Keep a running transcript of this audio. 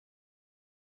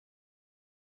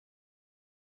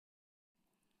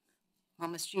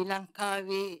මම ශ්‍රී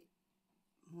ලංකාවේ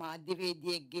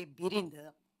මාධ්‍යවේදියෙක්ගේ බිරිඳ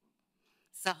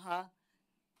සහ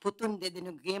පුතුන්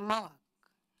දෙදෙනෙකුගේ මවක්.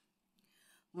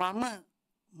 මම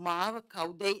මාව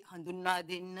කවුදයි හඳුන්වා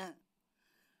දෙන්න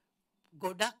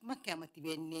ගොඩක්ම කැමති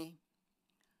වෙන්නේ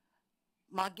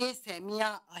මගේ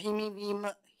සැමියා අහිමි වීම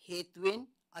හේතුවෙන්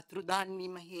අතුරුදහන්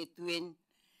වීම හේතුවෙන්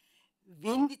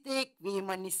වින්දිතෙක් වීම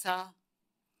නිසා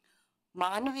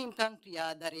මානව හිමිකම්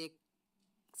ක්‍රියාදරයෙක්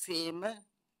සේම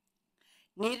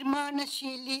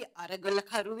නිර්මාණශීලී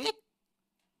අරගලකරුවෙක්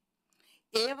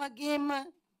ඒ වගේම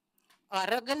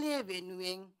අරගලය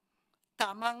වෙනුවෙන්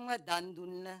තමන්ව දන්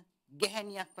දුන්න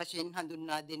ගැහැණියක් වශයෙන්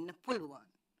හඳුන්වා දෙන්න පුළුවන්.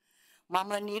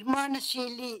 මම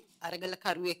නිර්මාණශීලී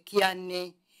අරගලකරුවෙක් කියන්නේ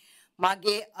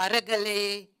මගේ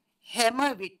අරගලයේ හැම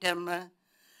විටම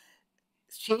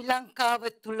ශ්‍රී ලංකාව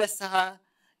තුල සහ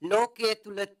ලෝකයේ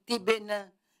තුල තිබෙන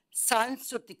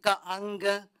සංස්කෘතික අංග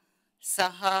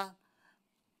සහ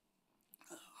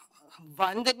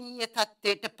වන්දනීය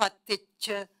තත්ත්වයට පත්වෙච්ච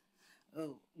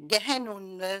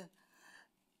ගැහැණුන්ව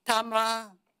තමා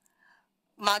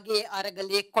මගේ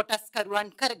අරගලයේ කොටස්කරුවන්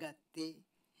කරගත්තේ.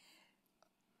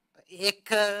 ඒක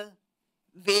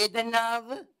වේදනාව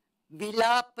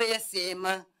විලාපය සේම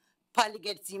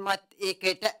පලිගැටීමත්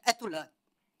ඒකට ඇතුළත්.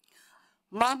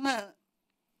 මම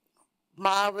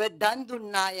මාව දන්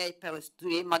දුන්නායයි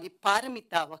පැවසුවේ මගේ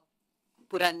පාරමිතාවක්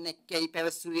පුරන්නැක්කයි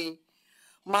පැවසුවේ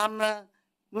මම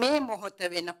මේ මොහොත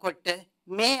වෙනකොට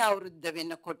මේ අවුරුද්ද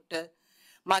වෙනකොට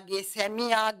මගේ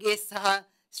සැමියාගේ සහ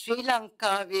ශ්‍රී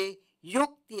ලංකාවේ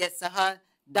යුක්තිය සහ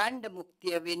දණ්ඩ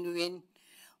මුක්තිය වෙනුවෙන්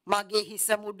මගේ හිස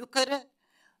මුඩු කර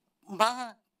මා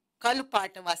කළු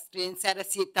පාට වස්ත්‍රයෙන්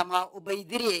සැරසී තමා ඔබ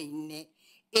ඉදිරියේ ඉන්නේ.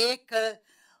 ඒක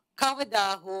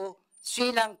කවදා හෝ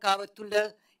ශ්‍රී ලංකාව තුල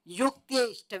යුක්තිය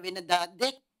ඉෂ්ට වෙන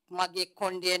දාදෙක් මගේ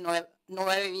කොණ්ඩේ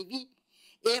නොවැවිවි.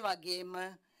 ඒ වගේම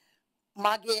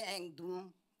මගේ ඇඳුම්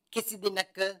කිසි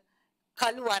දිනක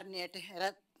කළු වර්ණයට හැර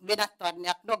වෙනත්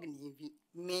වර්ණයක් නොගෙනේවි.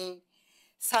 මේ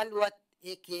සල්ුවත්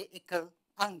ඒකේ එක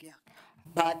අංගයක්.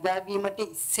 බාධා වීමට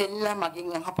ඉස්සෙල්ලා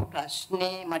මගෙන් අහපු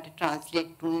ප්‍රශ්නේ මට ට්‍රාන්ස්ලේට්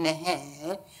වුනේ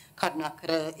නැහැ.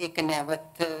 කරුණාකර ඒක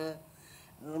නැවත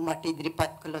මට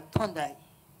ඉදිරිපත් කළොත් හොඳයි.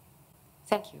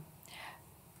 Thank you.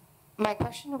 My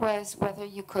question was whether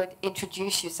you could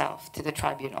introduce yourself to the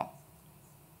tribunal.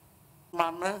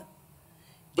 මම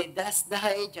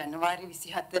 2010 ජනවාරි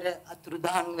 24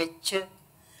 අතුරුදහන් වෙච්ච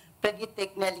ප්‍රගීත්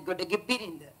එක්නැලිගොඩගේ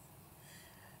බිරිඳ.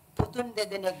 පුතුන්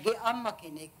දෙදෙනෙක්ගේ අම්මා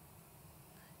කෙනෙක්.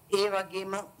 ඒ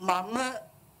වගේම මම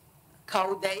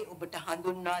කවුදයි ඔබට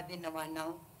හඳුන්වා දෙනවා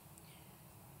නම්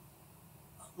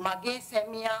මගේ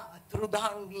සැමියා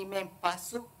අතුරුදහන් වීමෙන්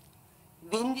පසු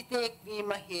වින්දිතෙක්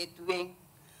වීම හේතුවෙන්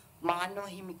මානව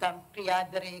හිමිකම්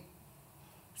ක්‍රියාදරයේ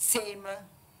සේම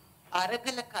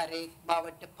අරගලකරයෙක්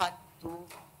බවට පත් වූ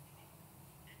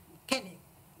කෙනෙක්.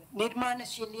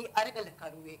 නිර්මාණශීලී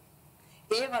අරගලකරුවෙක්.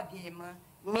 ඒ වගේම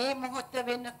මේ මොහොත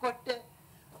වෙනකොට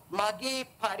මගේ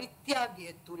පරිත්‍යාගය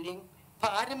තුලින්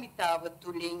පාරමිතාව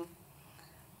තුලින්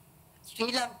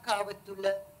ශ්‍රී ලංකාව තුල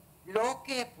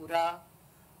ලෝකේ පුරා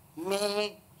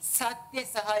මේ සත්‍ය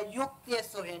සහ යුක්තිය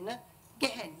සොයන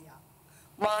ගැහැණියක්.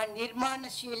 මා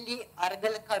නිර්මාණශීලී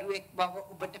අරගලකරුවෙක් බව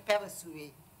ඔබට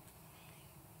පැවසුවේ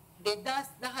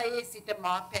 2010 සිට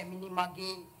මා පැමිණි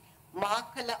මගේ මා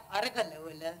කළ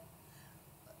අරගලවල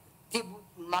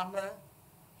මම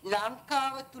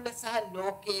ලංකාව තුල සහ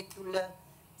ලෝකයේ තුල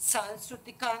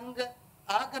සංස්කෘතිකාංග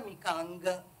ආගමිකාංග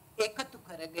එකතු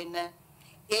කරගෙන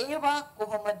ඒවා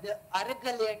කොහොමද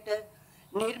අරගලයට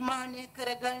නිර්මාණය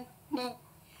කරගන්නේ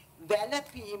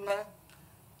වැළපීම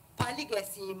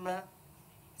පලිගැසීම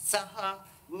සහ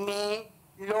මේ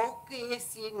ලෝකයේ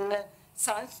සිටින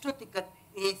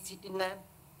සංස්කෘතිකයේ සිටින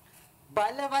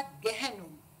බලවත්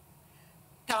ගැහැණුම්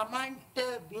තමන්ට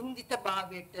වින්දිත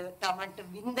භාවයට තමන්ට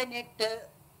වින්දනයට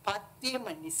පත්වීම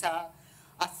නිසා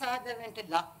අසාධාරණට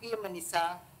ලක්වීම නිසා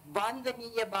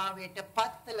වන්දනීය භාවයට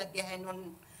පත්වල ගැහැණුන්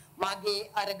මගේ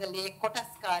අරගලයේ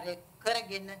කොටස්කාරය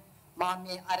කරගෙන මා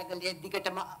මේ අරගලයේ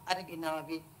දිගටම අරගෙන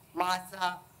ආවේ මා සහ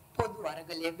පොදු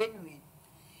අරගලය වෙනුවෙන්.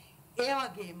 ඒ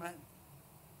වගේම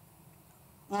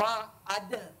මා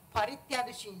අද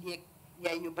පරිත්‍යාගශීලියෙක්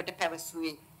යයි ඔබට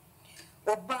පැවසුවේ.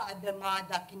 ඔබ අද මා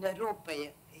දකින්න රූපය,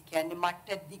 ඒ කියන්නේ මට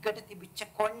දිගට තිබිච්ච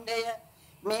කොණ්ඩය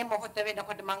මේ මොහොත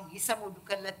වෙනකොට මං හිස මුඩු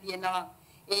කරලා තියෙනවා.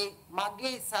 ඒ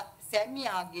මගේ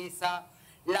සැමියාගේ සහ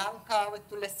ලංකාව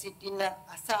තුල සිටින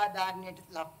අසාධාරණයට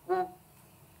ලක් වූ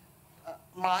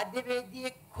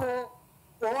මාධ්‍යවේදියෙක් හෝ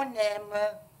ඕනෑම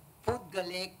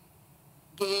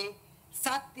පුද්ගලයෙක්ගේ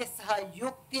සත්‍ය සහ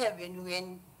යුක්තිය වෙනුවෙන්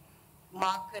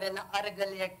මා කරන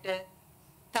අරගලයට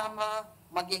තමා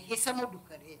මගේ හිස මුඩු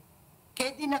කරේ.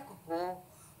 කෙදිනක හෝ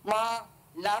මා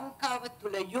ලංකාව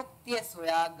තුල යුක්තිය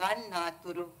සොයා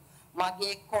ගන්නාතුරු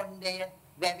මගේ කොණ්ඩය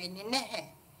වැවෙන්නේ නැහැ.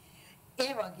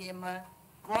 ඒ වගේම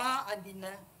මා අඳින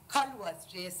කළු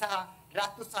වස්ත්‍රය සහ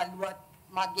රතු සල්ුවත්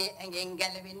මගේ ඇඟෙන්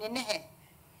ගැලවෙන්නේ නැහැ.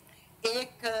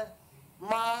 ඒක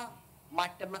මා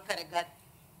මට්ටම කරගත්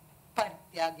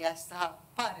පරිත්‍යාගය සහ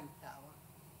පාරමිතාව.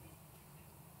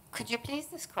 Could you please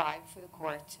describe for the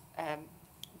court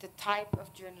the type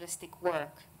of journalistic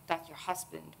work that your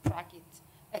husband, Pragit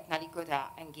Eknaligoda,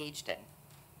 engaged in?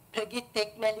 Pragit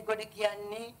Eknaligoda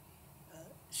කියන්නේ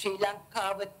ශ්‍රී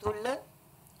ලංකාව තුල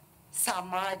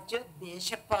සමාජ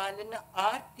දේශපාලන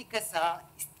ආර්ථික සහ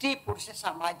ස්ත්‍රී පුරුෂ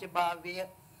සමාජභාවය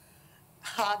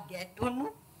හා ගැටුණු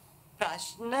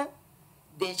ප්‍රශ්න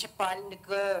දේශපාලනික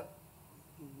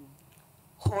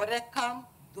හොරකම්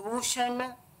දූෂණ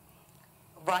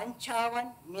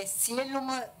වංචාවන් මේ සියලුම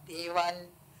දේවල්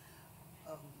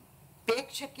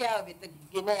ප්‍රේක්ෂකයා වෙත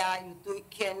ගෙන යා යුතුයි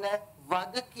කියන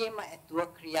වගකීම ඇතුව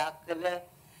ක්‍රියා කළ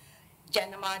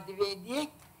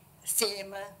ජනමාධ්‍යවේදියෙක්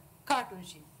සේම කාටුන්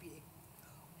ශිල්පියෙක්.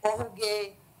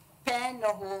 ඔහුගේ පෑන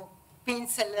හෝ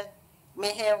පින්සල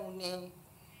මෙහෙවුනේ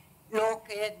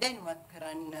ලෝකය දැනුවත්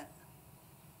කරන්න.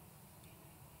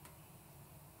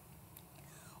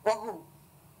 ඔහු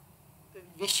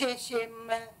විශේෂයෙන්ම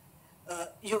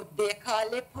යුද්ධ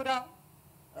කාලේ පුරා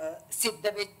සිද්ධ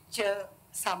වෙච්ච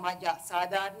සමාජ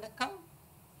අසාධාරණකම්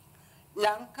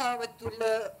ලංකාව තුල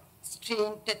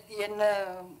ස්ත්‍රීන්ට තියෙන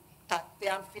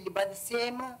තත්ත්වයන් පිළිබඳ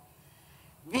සේම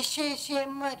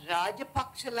විශේෂයෙන්ම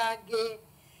රාජපක්ෂලාගේ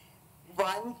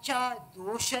වංචා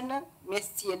දූෂණ මේ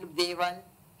සියලු දේවල්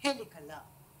හෙළි කළා.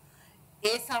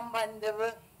 ඒ සම්බන්ධව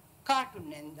කාටුන්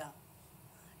නැන්දා.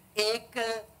 ඒක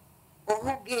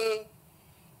ඔහුගේ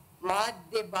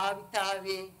මාධ්‍ය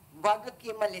භාවිතාවේ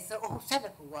වගකීම ලෙස ඔහු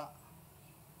සැලකුවා.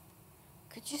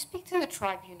 Could you speak to the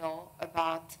tribunal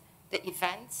about the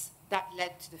events that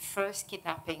led to the first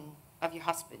kidnapping of your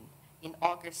husband in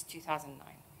August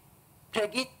 2009?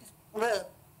 Prageeth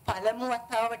පළමු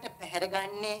වතාවට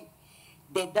පැහැරගන්නේ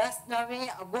 2009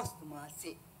 අගෝස්තු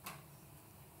මාසේ.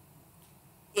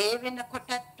 ඒ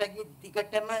වෙනකොටත් ප්‍රගීත්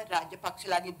දිගටම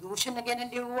රාජපක්ෂලාගේ දූෂණ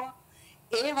ගැන ලිව්වා.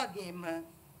 ඒ වගේම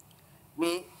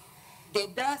මේ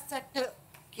 2008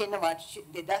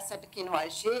 කියන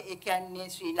වර්ෂයේ ඒ කියන්නේ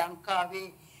ශ්‍රී ලංකාවේ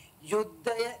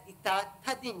යුද්ධය ඉතා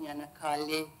තදින් යන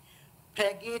කාලේ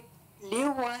ප්‍රගීත්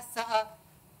ලිව්වා සහ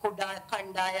කුඩා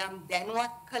කණ්ඩායම්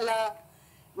දැනුවත් කළා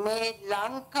මේ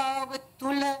ලංකාව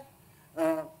තුල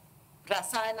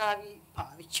රසායනාවි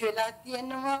පාවිච්චි වෙලා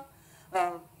තියෙනවා.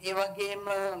 ඒ වගේම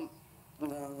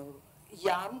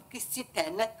යම් කිසි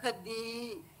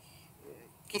තැනකදී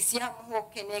කිසියම් හෝ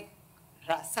කෙනෙක්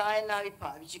රසායනාවි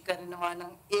පාවිච්චි කරනවා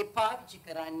නම් ඒ පාවිච්චි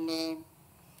කරන්නේ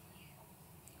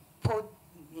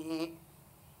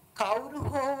කවුරු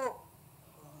හෝ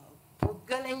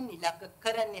පුද්ගලයන් ඉලක්ක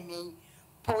කරන්නේ මේ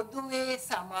පොදුවේ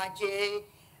සමාජයේ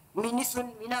මිනිසුන්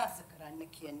විනාශ කරන්න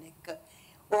කියන එක.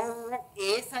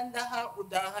 ඒ සඳහා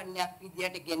උදාහරණයක්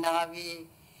විදියට ගෙනාවේ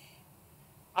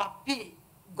අපි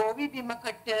ගොවි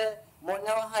බිමකට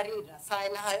මොනවා හරි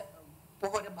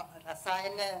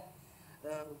රසායන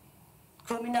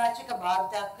ක්‍රිමිනාශක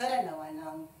භාවිතා කරනවා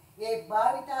නම් ඒ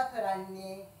භාවිතා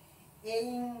කරන්නේ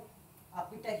එයින්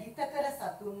අපිට හිතකර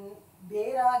සතුන්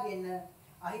බේරාගෙන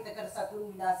අහිතකර සතුන්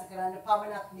විනාශ කරන්න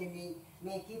පමණක් නෙමෙයි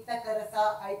මේ හිතකර සහ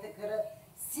අහිතකර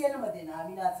සියලුම දෙනා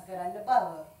විනාශ කරන්න බව.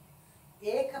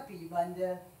 ඒක පිළිබඳ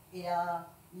එයා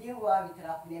ලිව්වා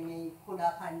විතරක් නෙමෙයි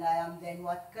කුඩා කණ්ඩායම්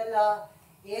දැනුවත් කළා.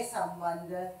 ඒ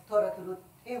සම්බන්ධ තොරතුරුත්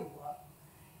එව්වා.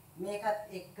 මේකත්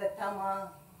එක්ක තමයි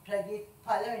ප්‍රගීත්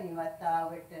පළවෙනි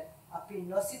වතාවට අපි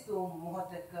නොසිතූ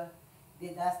මොහොතක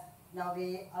 2009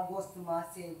 අගෝස්තු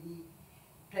මාසයේදී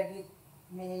ප්‍රගීත්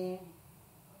මේ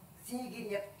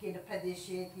සීගිරිය කියන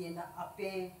ප්‍රදේශයේ තියෙන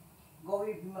අපේ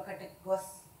ගොවි බිමකට ගොස්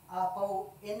ආපහු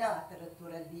එන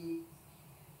අතරතුරදී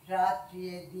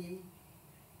රාත්‍රියේදී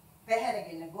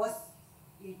පැහැරගෙන ගොස්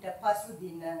ඊට පසු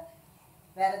දින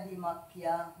වැරදීමක්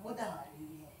කියා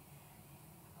මුදහරින්නේ.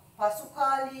 පසු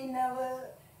කාලීනව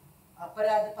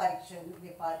අපරාධ පරීක්ෂණ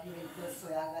දෙපාර්තමේන්තුව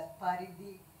සොයාගත්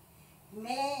පරිදි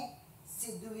මේ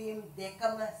සිදුවීම්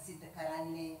දෙකම සිදු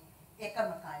කරන්නේ එකම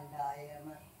කණ්ඩායම.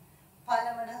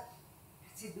 පළවන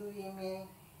සිදුවීමේ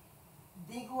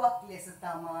දිගුවක් ලෙස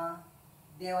තමා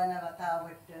දෙවන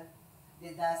වතාවට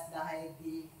 2010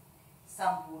 දී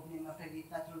සම්පූර්ණයෙන්ම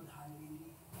ප්‍රගීත් අතුරුදහන්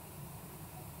වෙන්නේ.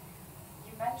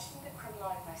 You mentioned the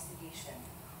criminal investigation.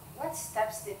 What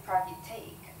steps did Pragit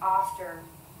take after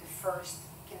the first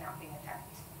kidnapping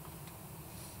attempt?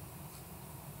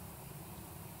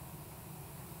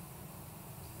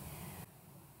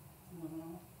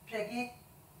 Prageeth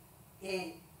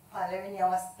ඒ පළවෙනි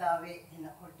අවස්ථාවේ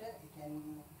එනකොට ඒ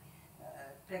කියන්නේ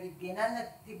ප්‍රගීත් ගෙනල්ලා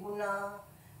තිබුණා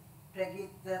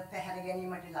ප්‍රගීත් පැහැර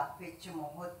ගැනීමට ලක් වෙච්ච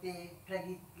මොහොතේ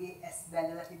ප්‍රගීත්ගේ ඇස්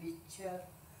බැඳලා තිබිච්ච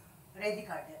රෙදි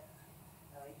කඩ.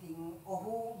 ඉතින්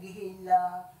ඔහු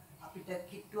ගිහිල්ලා අපිට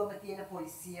කිට්ටුවම තියෙන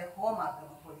පොලිසිය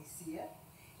හෝමාගම පොලිසිය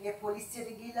ඒ පොලිසියට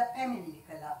ගිහිල්ලා පැමිණිලි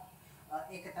කළා.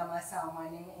 ඒක තමයි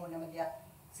සාමාන්‍යයෙන් ඕනම දෙයක්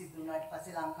සිදු වුණාට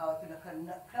පස්සේ ලංකාව තුල කරන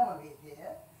ක්‍රමවේදය.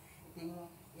 ඉතින්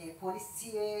ඒ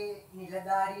පොලිසියේ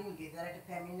නිලධාරීන් ගෙදරට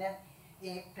පැමිණ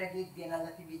ඒ ප්‍රගීත්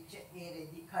ගෙනල්ලා තිබිච්ච ඒ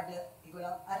රෙදි කඩ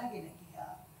ඒගොල්ලෝ අරගෙන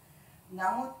ගියා.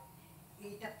 නමුත්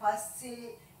ඊට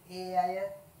පස්සේ ඒ අය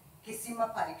කිසිම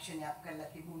පරීක්ෂණයක් කරලා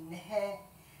තිබුණේ නැහැ.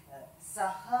 සහ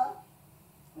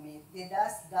මේ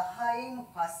 2010න්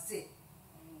පස්සේ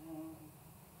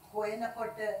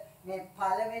හොයනකොට මේ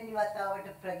පළවෙනි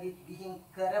වතාවට ප්‍රගීත් ගිහින්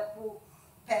කරපු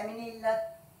පැමිණිල්ලත්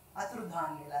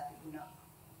අතුරුදහන් වෙලා තිබුණා.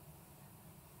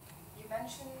 You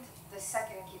mentioned the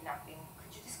second kidnapping.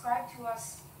 Could you describe to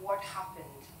us what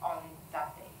happened on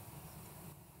that day?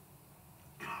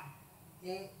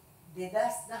 ඒ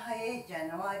 2010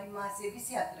 ජනවාරි මාසයේ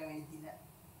 24 වෙනි දින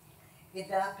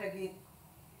එදා ප්‍රගීත්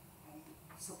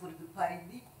සුපුරුදු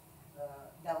පරිදි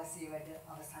දවසේ වැඩ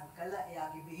අවසන් කළා.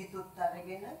 එයාගේ බෙහෙතුත්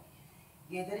අරගෙන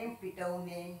ගෙදරින් පිට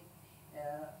වුණේ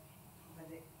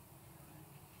මොකද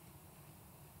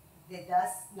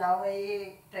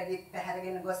 2009 ප්‍රගීත්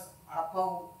පැහැරගෙන ගොස් අපව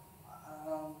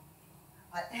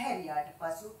අතහැරියාට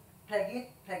පසු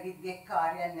ප්‍රගීත්ගේ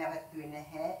කාර්යය නැවතුනේ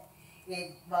නැහැ.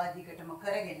 ඒ වාදිකටම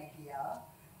කරගෙන ගියා.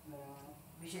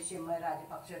 විශේෂයෙන්ම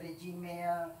රාජපක්ෂ රෙජිමය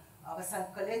අවසන්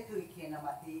කළ යුතුයි කියන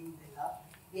මතයේ ඉඳලා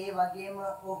ඒ වගේම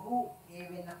ඔහු ඒ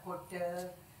වෙනකොට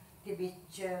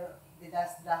තිබිච්ච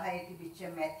 2010 තිබිච්ච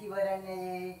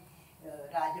මැතිවරණයේ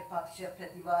රාජපක්ෂ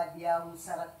ප්‍රතිවාදියා වූ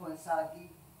සරත්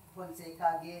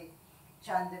ෆොන්සේකාගේ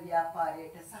ඡන්ද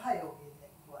ව්‍යාපාරයට සහයෝගය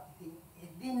දැක්වුවා. ඉතින්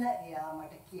එදින එයා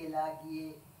මට කියලා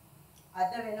ගියේ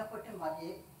අද වෙනකොට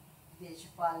මගේ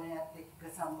දේශපාලනයත් එක්ක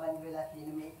සම්බන්ධ වෙලා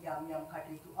තියෙන මේ යම් යම්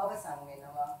කටයුතු අවසන්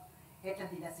වෙනවා.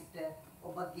 හෙට දින සිට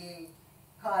ඔබගේ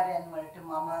කාර්යයන් වලට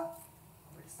මම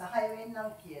ඔබට සහාය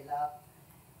වෙන්නම් කියලා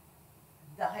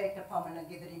 10ට පමණ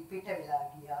ගෙදරින් පිට වෙලා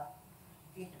ගියා.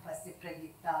 ඊට පස්සේ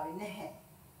ප්‍රගීත් ආවේ නැහැ.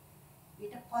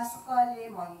 ඊට පසු කාලේ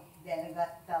මම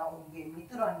දැනගත්තා ඔහුගේ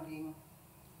මිතුරන්ගෙන්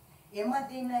එම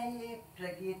දිනයේ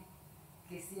ප්‍රගීත්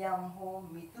කිසියම් හෝ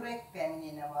මිතුරෙක්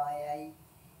පැමිණෙනවා යයි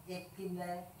එක්දින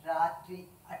රාත්‍රී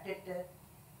 8ට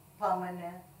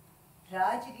පමණ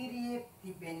රාජගිරියේ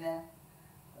තිබෙන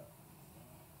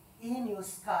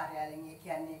E-News කාර්යාලයෙන් ඒ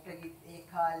කියන්නේ ප්‍රගීත් ඒ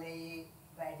කාලේ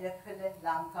වැඩ කළ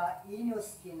ලංකා E-News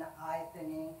කියන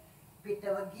ආයතනයේ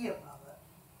පිටව ගිය බව.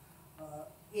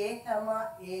 ඒ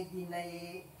තමයි ඒ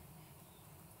දිනයේ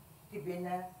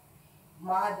තිබෙන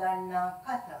මා දන්නා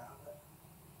කතාව.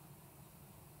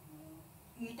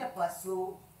 ඊට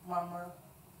පසු මම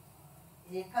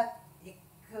ඒකත්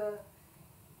එක්ක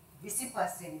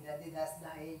 25 වෙනිදා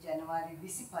 2010 ජනවාරි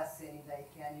 25 වෙනිදා ඒ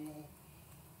කියන්නේ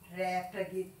රෑ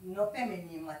ප්‍රගීත්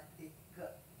නොපැමිණීමත් එක්ක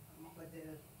මොකද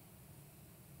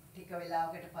ටික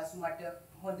වෙලාවකට පසු මට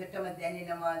හොඳටම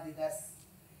දැනෙනවා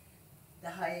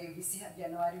 2010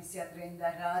 ජනවාරි 24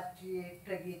 වෙනිදා රාත්‍රියේ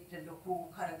ප්‍රගීත් ලොකු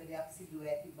කරදරයක් සිදුව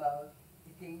ඇති බව.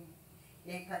 ඉතින්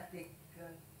ඒකත් එක්ක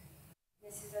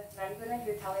Mrs. Eknaligoda,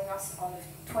 you're telling us on the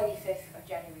 25th of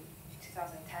January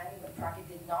 2010 when Pragit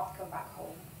did not come back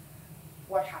home.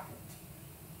 What happened?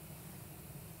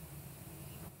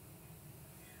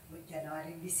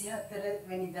 ජනවාරි 24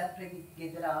 වෙනිදා ප්‍රගීත්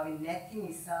ගෙදර ආවේ නැති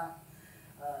නිසා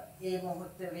ඒ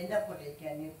මොහොත වෙනකොට ඒ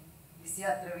කියන්නේ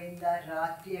 24 වෙනිදා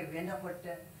රාත්‍රියේ වෙනකොට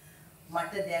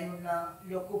මට දැනුණා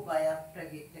ලොකු බයක්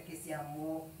ප්‍රගීත් කිසියම්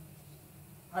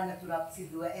අනතුරක්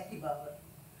සිදුව ඇති බව.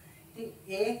 ඉතින්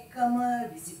ඒකම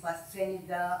 25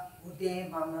 වෙනිදා උදේ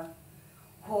මම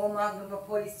හෝමාගම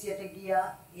පොලිසියට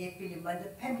ගියා ඒ පිළිබඳ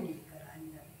පැමිණිලි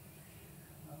කරන්න.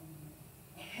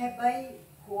 හැබැයි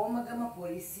හෝමාගම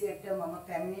පොලිසියට මම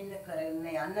පැමිණිල්ල කරන්න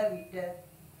යන විට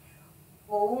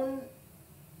ඔවුන්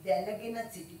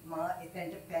දැනගෙන සිටි මා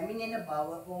එතනට පැමිණෙන බව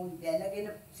ඔවුන්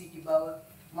දැනගෙන සිටි බව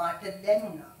මාට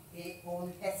දැනුණා. ඒ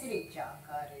ඔවුන් හැසිරෙච්ච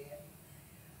ආකාරය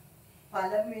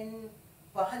පළමුවෙන්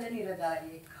පහළ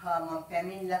නිලධාරියෙක් හා මම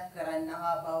පැමිණිල්ලක් කරන්න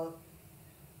ආ බව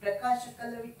ප්‍රකාශ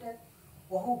කළ විට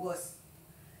ඔහු ගොස්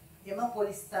එම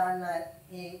පොලිස්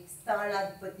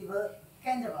ස්ථානාධිපතිව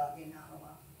කැඳවාගෙන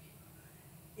ආවා.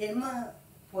 එම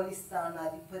පොලිස්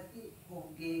ස්ථානාධිපති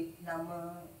ඔහුගේ නම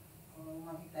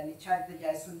මම හිතන්නේ චරිත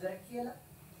ජයසුන්දර කියලා.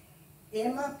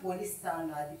 එම පොලිස්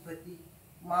ස්ථානාධිපති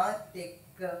මාත්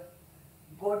එක්ක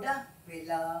ගොඩක්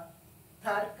වෙලා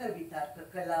තර්ක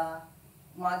විතර්ක කළා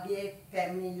මගේ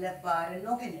පැමිණිල්ල බාර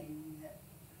නොගෙන ඉන්න.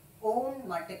 ඔවුන්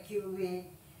මට කිව්වේ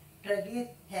ප්‍රගීත්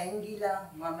හැංගිලා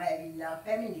මම ඇවිල්ලා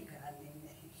පැමිණි කරන්නේ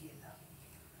නැහැ කියලා.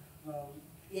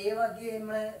 ඒ වගේම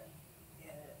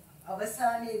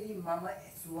අවසානයේදී මම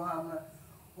ඇසුවාම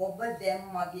ඔබ දැන්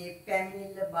මගේ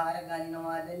පැමිණිල්ල බාර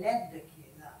ගන්නවද නැද්ද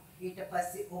කියලා. ඊට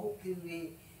පස්සේ ඔහු කිව්වේ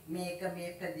මේක මේ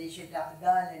ප්‍රදේශයට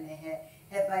අදාළ නැහැ.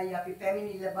 හැබැයි අපි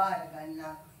පැමිණිල්ල බාර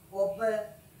ගන්නම්. ඔබ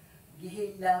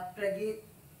ගිහිල්ලා ප්‍රගීත්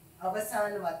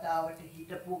අවසාන වතාවට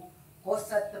හිටපු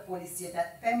කොස්සත්ත පොලිසියට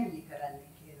පැමිණිලි කරන්න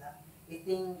කියලා.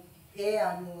 ඉතින් ඒ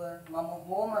අනුව මම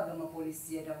හෝමගම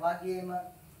පොලිසියට වගේම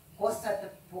කොස්සත්ත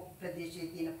ප්‍රදේශයේ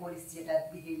තියෙන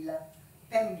පොලිසියට ගිහිල්ලා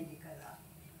පැමිණිලි කළා.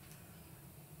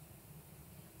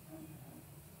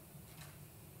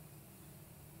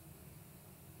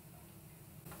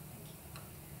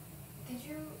 Did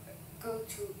you go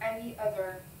to any other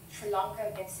Sri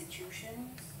Lankan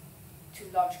institutions to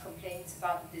lodge complaints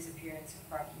about the disappearance of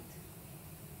Prageet?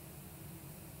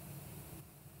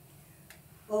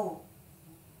 ඔව්.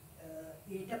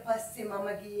 ඊට පස්සේ මම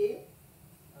ගියේ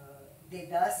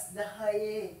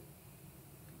 2010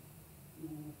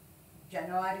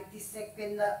 ජනවාරි 31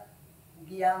 වෙනිදා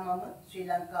ගියා මම ශ්‍රී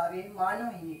ලංකාවේ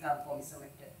මානව හිමිකම්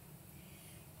කොමිසමට.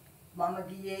 මම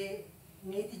ගියේ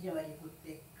නීතිඥවරයෙකුත්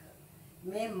එක්ක.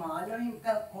 මේ මානව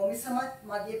හිමිකම් කොමිසමත්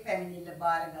මගේ පැමිණිල්ල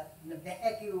බාරගන්න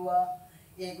බැහැ කිව්වා.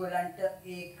 ඒගොල්ලන්ට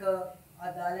ඒක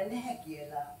අදාළ නැහැ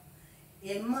කියලා.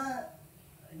 එම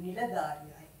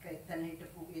නිලධාරියා එක්ක එතන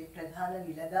හිටපු ඒ ප්‍රධාන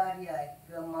නිලධාරියා එක්ක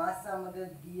මා සමග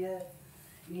ගිය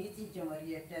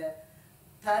නීතිඥවරියට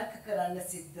තර්ක කරන්න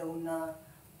සිද්ධ වුණා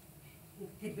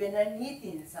තිබෙන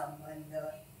නීතින් සම්බන්ධව.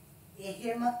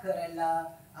 එහෙම කරලා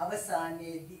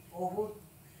අවසානයේදී ඔහු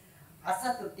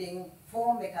අසතුටින්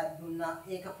ෆෝම් එකක් දුන්නා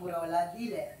ඒක පුරවලා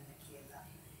දීලා යන්න කියලා.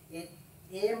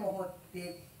 ඒ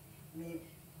මොහොතේ මේ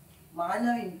මානව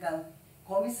හිමිකම්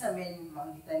කොමිසමෙන් මම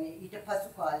හිතන්නේ ඊට පසු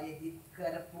කාලයේදී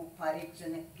කරපු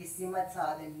පරීක්ෂණ කිසිම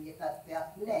සාධනීය තත්ත්වයක්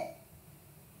නැහැ.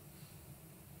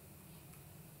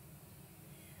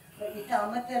 ඊට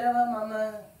අමතරව මම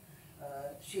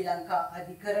ශ්‍රී ලංකා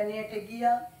අධිකරණයට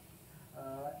ගියා.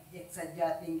 එක්සත්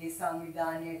ජාතීන්ගේ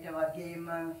සංවිධානයට වගේම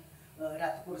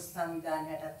රත්කුරු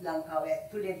සංවිධානයටත් ලංකාව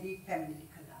ඇතුළේදී පැමිණිලි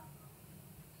කළා.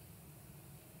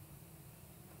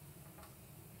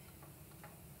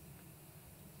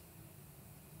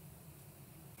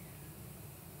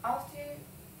 After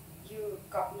you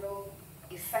got no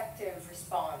effective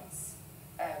response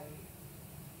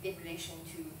in relation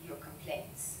to your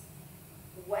complaints,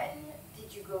 when did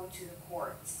you go to the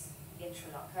courts in Sri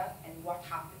Lanka and what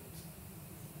happened?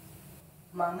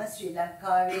 මම ශ්‍රී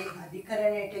ලංකාවේ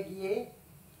අධිකරණයට ගියේ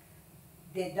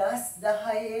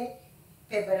 2010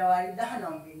 පෙබරවාරි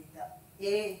 19 වෙනිදා.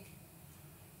 ඒ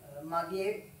මගේ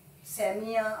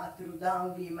සැමියා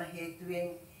අතුරුදහන් වීම හේතුවෙන්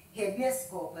habeas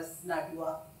corpus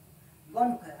නඩුවක්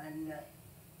ගොනු කරන්න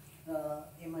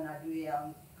එම නඩුවේ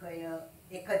අංකය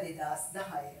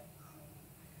 1/2010.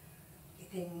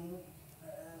 ඉතින්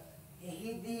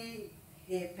එහිදී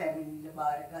ඒ පැමිණිල්ල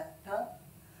බාරගත්තා.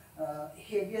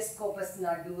 habeas corpus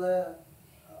නඩුව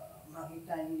මම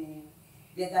හිතන්නේ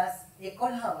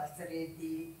 2011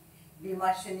 වසරේදී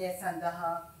විමර්ශනය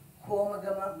සඳහා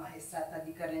හෝමගම මහේස්ත්‍රාත්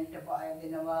අධිකරණයට බාර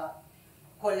දෙනවා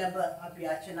කොළඹ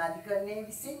අභියාචනාධිකරණයේ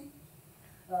විසින්.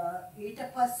 ඊට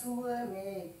පසුව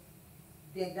මේ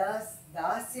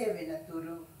 2016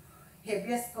 වෙනතුරු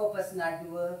habeas corpus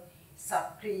නඩුව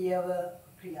සක්‍රියව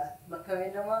ක්‍රියාත්මක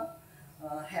වෙනවා.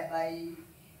 හැබැයි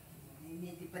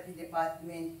නීතිපති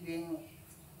දෙපාර්තමේන්තුවෙන්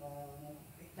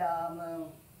ඉතාම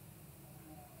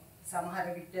සමහර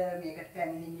විට මේකට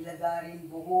පැමිණි නිලධාරීන්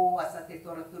බොහෝ අසත්‍ය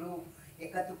තොරතුරු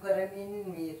එකතු කරමින්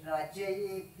මේ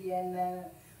රජයේ තියෙන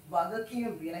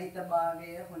වගකීම් විරහිතභාවය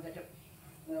හොඳට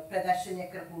ප්‍රදර්ශනය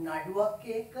කරපු නඩුවක්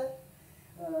එක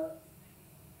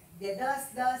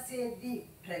 2016 දී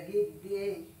ප්‍රගීත්ගේ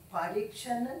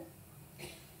පරීක්ෂණ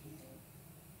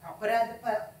අපරාධ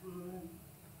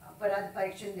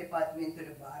පරීක්ෂණ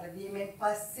දෙපාර්තමේන්තුවට බාර දීමෙන්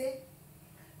පස්සේ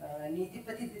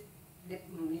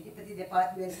නීතිපති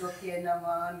දෙපාර්තමේන්තුව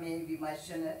කියනවා මේ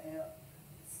විමර්ශන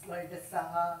වලට සහ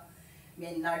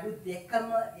මේ නඩු දෙකම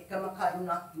එකම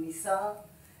කරුණක් නිසා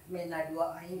මේ නඩුව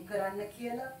අයින් කරන්න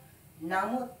කියලා.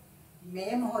 නමුත්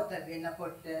මේ මොහොත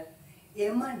වෙනකොට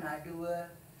එම නඩුව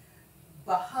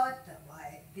බහතවා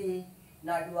ඇති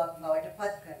නඩුවක් බවට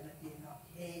පත් කරලා තියෙනවා.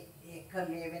 ඒක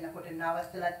මේ වෙනකොට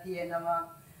නවත්තලා තියෙනවා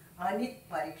අනිත්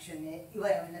පරීක්ෂණය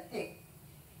ඉවර වෙන තෙක්.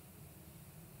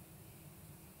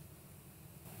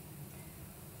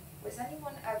 Was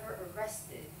anyone ever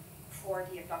arrested for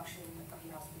the abduction of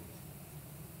your husband?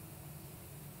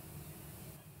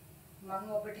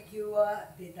 මම ඔබට කිව්වා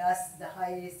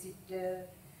 2010 සිට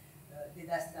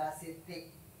 2016 තෙක්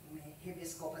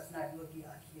habeas corpus නඩුව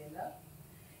ගියා කියලා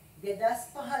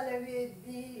 2015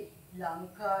 දී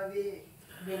ලංකාවේ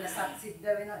වෙනසක්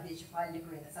සිද්ධ වෙනවා දේශපාලනික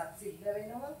වෙනසක් සිද්ධ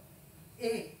වෙනවා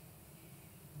ඒ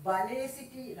බලයේ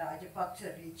සිටි රාජපක්ෂ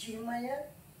රෙජිමය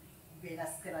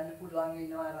වෙනස් කරන්න පුළුවන්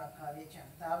වෙනවා ලංකාවේ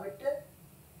ජනතාවට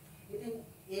ඉතින්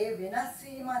ඒ වෙනස්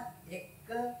වීමත් එක්ක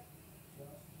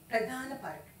ප්‍රධාන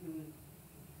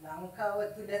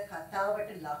ලංකාව තුළ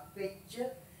කතාවට ලක් වෙච්ච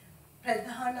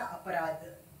ප්‍රධාන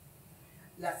අපරාධ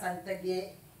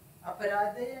ලසන්තගේ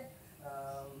අපරාධය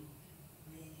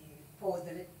මේ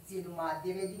පොදල සියලු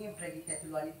මාධ්‍යවේදීන් ප්‍රගීත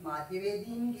ඇතුළු අනිත්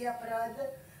මාධ්‍යවේදීන්ගේ අපරාධ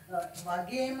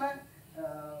වගේම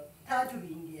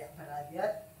තාජුදීන්ගේ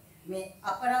අපරාධයත් මේ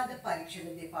අපරාධ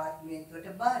පරීක්ෂණ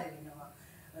දෙපාර්තමේන්තුවට බාර වෙනවා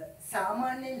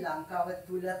සාමාන්‍යයෙන් ලංකාව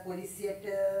තුළ පොලිසියට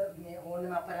මේ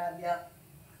ඕනම අපරාධයක්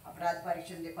අපරාධ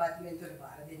පරීක්ෂණ දෙපාර්තමේන්තුවට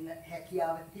බාර දෙන්න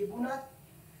හැකියාව තිබුණත්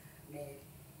මේ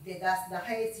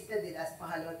 2010 සිට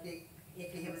 2015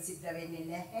 ඒක එහෙම සිද්ධ වෙන්නේ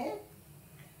නැහැ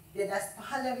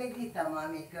 2015 දී තමයි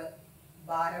මේක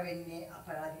බාර වෙන්නේ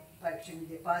අපරාධ පරීක්ෂණ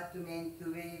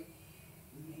දෙපාර්තමේන්තුවේ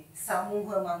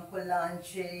සමූහ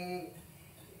මංකොල්ලාංශයේ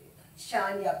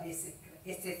ශානි අබේසේකර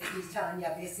SSP ශානි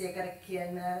අබේසේකර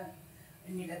කියන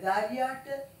නිලධාරියාට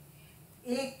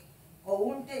ඒ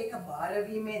ඔවුන්ට ඒක බාර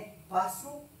වීමෙන්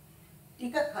පසු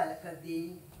ටික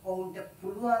කලකදී ඔවුන්ට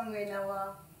පුළුවන්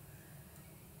වෙනවා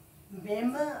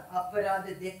මෙම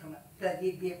අපරාධ දෙකම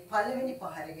ප්‍රදීපයේ පළවෙනි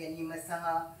පහර ගැනීම සහ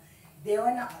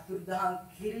දෙවන අතුරුදහන්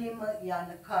කිරීම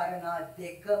යන කාරණා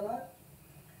දෙකම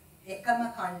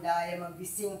එකම කණ්ඩායම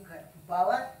විසින් කරපු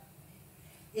බවත්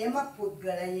එම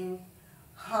පුද්ගලයන්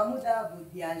හමුදා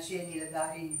බුද්ධ්‍යංශයේ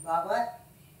නිලධාරීන් බවත්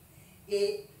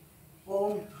ඒ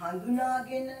ඔවුන්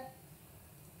හඳුනාගෙන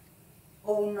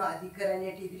ඔවුන්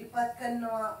අධිකරණයට ඉදිරිපත්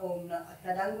කරනවා ඔවුන්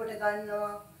අත්අඩංගුවට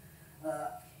ගන්නවා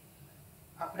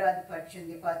අපරාධ පරීක්ෂණ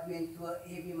දෙපාර්තමේන්තුව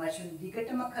ඒ විමර්ශන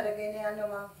දිගටම කරගෙන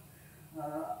යනවා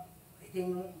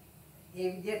ඉතින් ඒ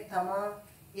විදිහට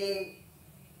තමයි ඒ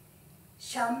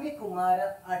ශාම්‍ය කුමාර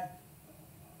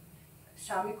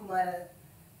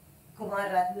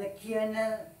රත්න කියන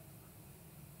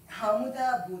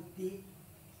හමුදා බුද්ධි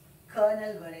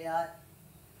කර්නල් වරයාත්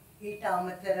ඊට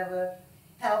අමතරව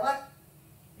තවත්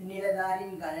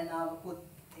නිලධාරීන් ගණනාවකුත්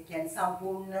ඒ කියන්නේ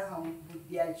සම්පූර්ණ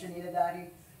බුද්ධ්‍යංශ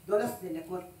නිලධාරීන් 12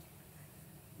 දෙනෙකුත්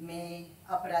මේ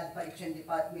අපරාධ පරීක්ෂණ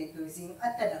දෙපාර්තමේන්තුව විසින්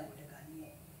අත්අඩංගුවට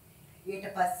ගන්නේ.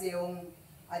 ඊට පස්සේ ඔවුන්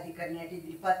අධිකරණයට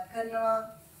ඉදිරිපත්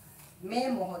කරනවා මේ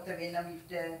මොහොත වෙන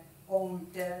විට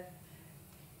ඔවුන්ට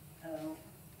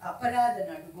අපරාධ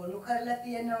නඩු ගොනු කරලා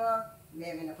තියෙනවා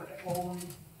මේ වෙනකොට ඔවුන්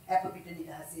අප පිට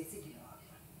නිදහසේ සිටිනවා.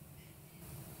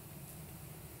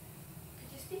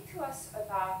 Could you speak to us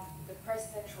about the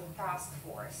presidential task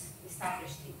force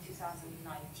established in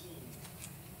 2019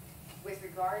 with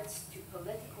regards to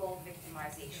political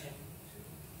victimization,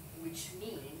 which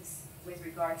means with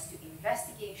regards to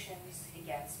investigations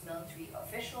against military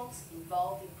officials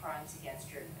involved in crimes against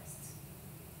journalists?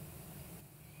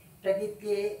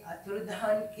 ප්‍රගීතයේ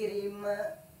අතුරුදහන් කිරීම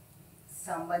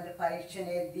සම්බන්ධ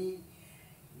පරීක්ෂණයේදී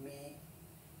මේ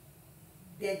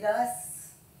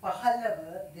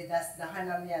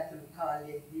 2015 අතුරු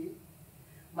කාලයේදී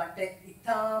මට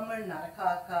ඉතාම නරක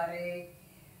ආකාරයේ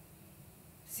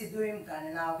සිදුවීම්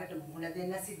ගණනාවකට මුහුණ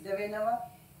දෙන්න සිද්ධ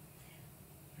වෙනවා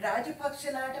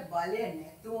රාජපක්ෂලාට බලය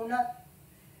නැතු වුණත්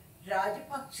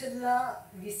රාජපක්ෂලා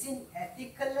විසින්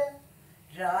ඇති කළ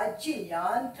රාජ්‍ය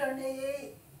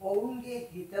යාන්ත්‍රණයේ ඔවුන්ගේ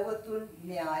හිතවතුන්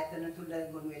මේ ආයතන තුල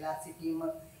ගොනු වෙලා සිටීම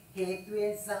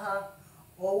හේතුවෙන් සහ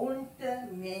ඔවුන්ට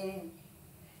මේ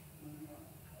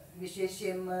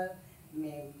විශේෂයෙන්ම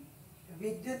මේ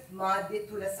විද්‍යුත් මාධ්‍ය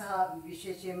තුල සහ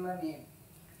විශේෂයෙන්ම මේ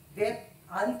වෙබ්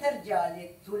අන්තර්ජාලය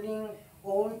තුලින්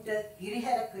ඔවුන්ට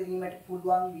හිරිහැර කිරීමට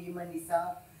පුළුවන් වීම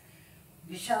නිසා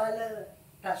විශාල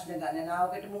ප්‍රශ්න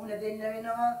ගණනාවකට මුහුණ දෙන්න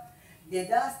වෙනවා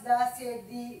 2016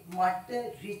 දී මට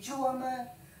ඍජුවම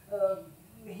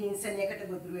හිංසනයකට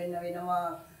ගොදුරු වෙන්න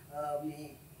වෙනවා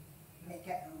මේ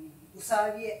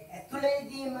උසාවිය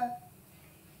ඇතුළේදීම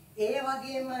ඒ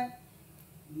වගේම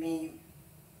මේ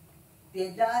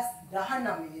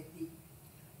 2019 දී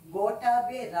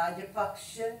ගෝඨාභය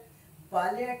රාජපක්ෂ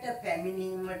බලයට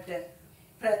පැමිණීමට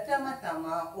ප්‍රථම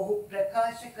තමා ඔහු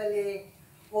ප්‍රකාශ කළේ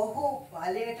ඔහු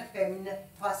බලයට පැමිණ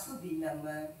පසු දිනම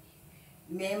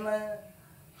මෙම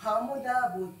හමුදා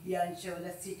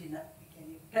බුද්ධ්‍යංශවල සිටින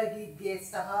ප්‍රදීප්ගේ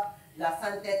සහ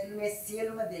ලසන්ත ඇතුළු මේ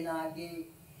සියලුම දෙනාගේ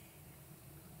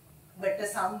වට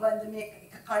සම්බන්ධ මේ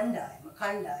එක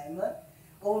කණ්ඩායම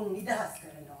ඔවුන් නිදහස්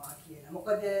කරනවා කියලා.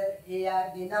 මොකද ඒ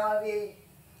දෙනාවේ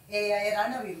ඒ අය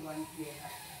රණවිරුවන්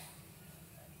කියලා.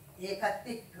 ඒකත්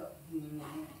එක්ක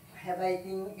හැබැයි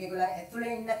ඉතින් මේගොල්ලෝ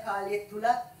ඇතුලේ ඉන්න කාලය තුලත්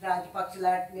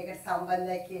රාජපක්ෂලාට මේකට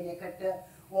සම්බන්ධයි කියන එකට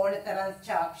ඕනතරම්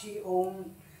සාක්ෂි ඔවුන්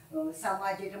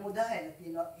සමාජයට මුදා හැරලා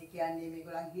තියෙනවා. ඒ කියන්නේ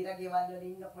මේගොල්ලන් ගිරගෙවල් වල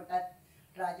ඉන්නකොටත්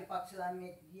රාජපක්ෂලා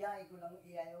මේ ගියා ඒගොල්ලන්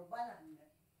ඒ අයව බලන්න.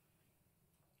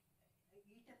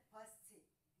 ඊට පස්සේ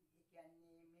ඒ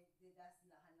කියන්නේ මේ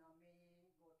 2019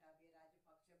 ගෝඨාභය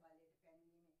රාජපක්ෂ බලයට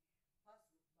පැමිණීමේ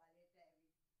පසු බලයට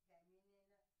පැමිණෙන ආසන්න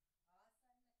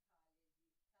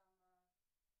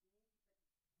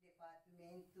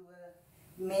දෙපාර්තමේන්තුව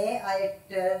මේ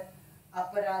අයට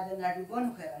අපරාධ නඩු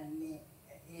ගොනු කරන්නේ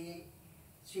ඒ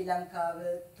ශ්‍රී ලංකාව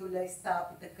තුල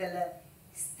ස්ථාපිත කළ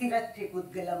ස්ථිර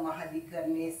ත්‍රිපුද්ගල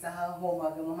මහාධිකරණයේ සහ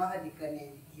හෝමාගම මහාධිකරණයේ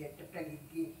විදියට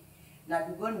ප්‍රගතිගේ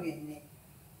නඩු ගොනු වෙන්නේ.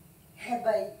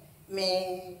 හැබැයි මේ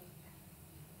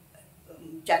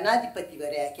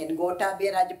ජනාධිපතිවරයා කියන්නේ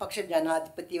ගෝඨාභය රාජපක්ෂ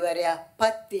ජනාධිපතිවරයා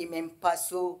පත්වීමෙන්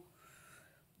පසු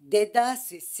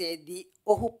 2020 දී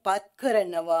ඔහු පත්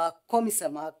කරනවා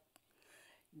කොමිසමක්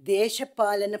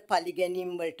දේශපාලන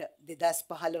පරිගැනීම් වලට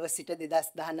 2015 සිට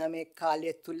 2019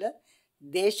 කාලය තුල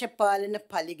දේශපාලන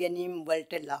පරිගැනීම්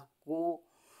වලට ලක් වූ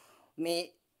මේ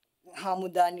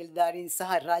හමුදා නිලධාරීන්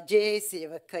සහ රජයේ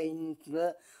සේවකයින්ව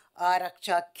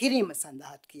ආරක්ෂා කිරීම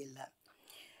සඳහා කියලා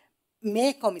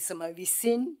මේ කොමිසම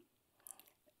විසින්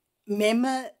මෙම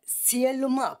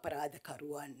සියලුම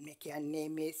අපරාධකරුවන් මේ කියන්නේ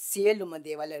මේ සියලුම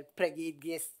දේවල්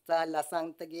ප්‍රගීත්ගේ සහ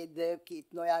ලසන්තගේද කීත්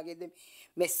නොයාගේද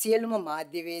මේ සියලුම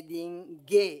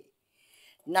මාධ්‍යවේදීන්ගේ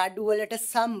නඩු වලට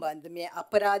සම්බන්ධ මේ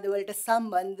අපරාධ වලට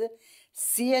සම්බන්ධ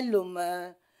සියලුම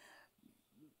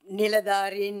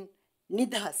නිලධාරීන්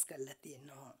නිදහස් කරලා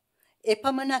තියෙනවා.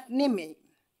 එපමණක් නෙමෙයි.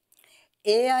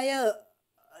 ඒ අය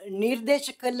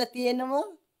නිර්දේශ කරලා තියෙනවා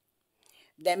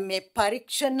දැන් මේ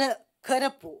පරීක්ෂණ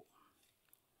කරපු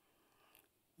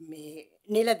මේ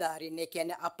නිලධාරීන් ඒ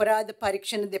කියන්නේ අපරාධ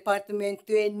පරීක්ෂණ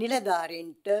දෙපාර්තමේන්තුවේ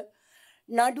නිලධාරීන්ට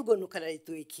නඩු ගොනු කළ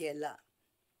යුතුයි කියලා.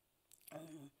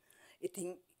 ඉතින්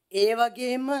ඒ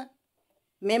වගේම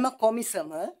මෙම කොමිසම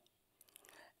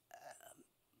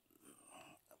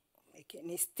ඒ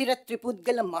කියන්නේ ස්ථිර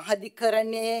ත්‍රිපුද්ගල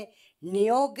මහාධිකරණයේ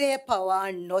නියෝගය පවා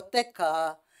නොතකා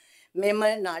මෙම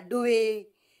නඩුවේ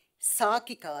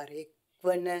සාකිකාරයෙක්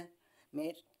වන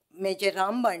මේජර්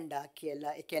රම්බණ්ඩා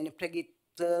කියලා ඒ කියන්නේ ප්‍රගීත්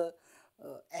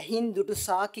ඇහින්දුටු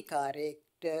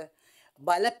සාකිකාරයෙක්ට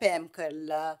බලපෑම්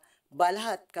කරලා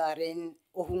බලහත්කාරයෙන්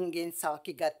ඔහුන්ගෙන්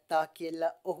සාකි ගත්තා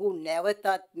කියලා ඔහු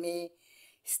නැවතත් මේ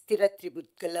ස්ථිර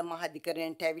ත්‍රිපුද්ගල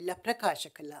මහාධිකරණයට ඇවිල්ලා ප්‍රකාශ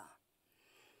කළා.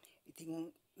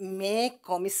 ඉතින් මේ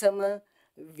කොමිසම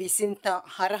විසින්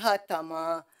හරහා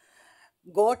තමා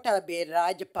ගෝඨාභය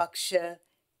රාජපක්ෂ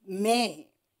මේ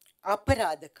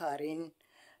අපරාධකාරීන්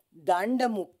දණ්ඩ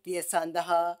මුක්තිය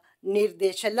සඳහා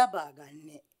නිර්දේශ ලබා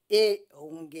ගන්නේ. ඒ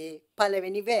ඔවුන්ගේ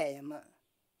පළවෙනි වෑයම.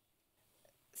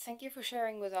 Thank you for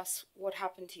sharing with us what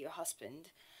happened to your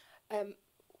husband.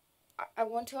 I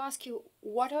want to ask you,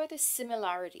 what are the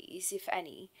similarities, if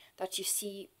any, that you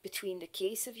see between the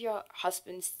case of your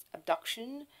husband's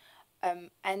abduction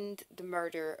and the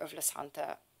murder of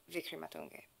Lasantha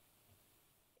Wickrematunge?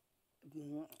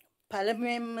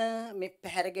 පළමුවෙන්ම මේ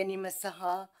පැහැර ගැනීම සහ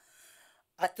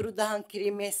අතුරුදහන්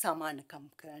කිරීමේ සමානකම්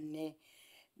කරන්නේ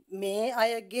මේ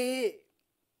අයගේ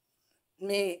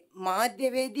මේ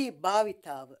මාධ්‍යවේදී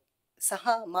භාවිතාව සහ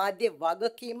මාධ්‍ය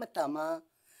වගකීම තමා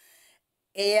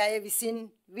ඒ අය විසින්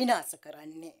විනාශ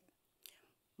කරන්නේ.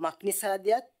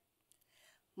 මක්නිසාදයක්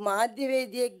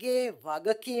මාධ්‍යවේදියෙක්ගේ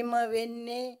වගකීම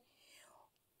වෙන්නේ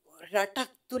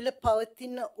රටක් තුල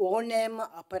පවතින ඕනෑම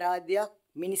අපරාධයක්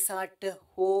මිනිසාට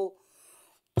හෝ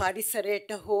පරිසරයට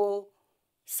හෝ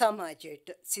සමාජයට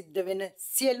සිද්ධ වෙන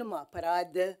සියලුම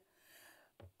අපරාධ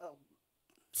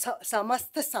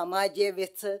සමස්ත සමාජයේ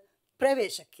වෙත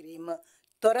ප්‍රවේශ කිරීම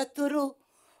තොරතුරු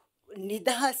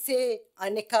නිදහසේ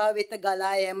අනිකා වෙත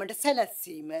ගලා යාමට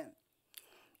සැලැස්වීම.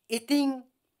 ඉතින්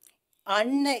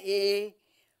අන්න ඒ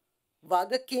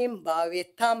වගකීම් භාවය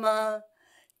තමා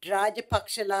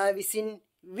රාජපක්ෂලා විසින්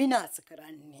විනාශ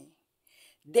කරන්නේ.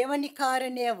 දෙවනි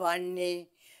කාරණය වන්නේ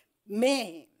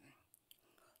මේ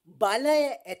බලය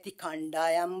ඇති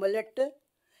කණ්ඩායම් වලට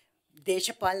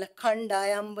දේශපාලන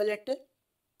කණ්ඩායම් වලට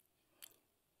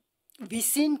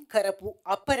විසින් කරපු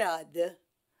අපරාධ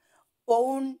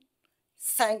ඔවුන්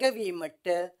සංගවීමට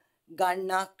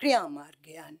ගන්නා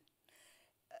ක්‍රියාමාර්ගයන්.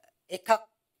 එකක්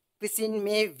විසින්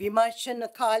මේ විමර්ශන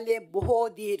කාලය බොහෝ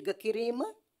දීර්ඝ කිරීම,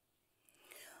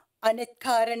 අනෙත්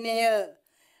කාරණය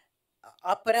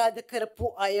අපරාධ කරපු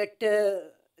අයට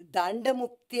දණ්ඩ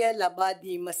මුක්තිය ලබා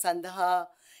දීම සඳහා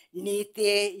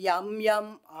නීතියේ යම් යම්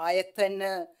ආයතන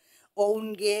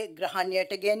ඔවුන්ගේ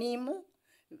ග්‍රහණයට ගැනීම,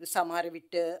 සමහර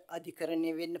විට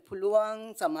අධිකරණය වෙන්න පුළුවන්,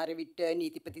 සමහර විට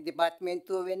නීතිපති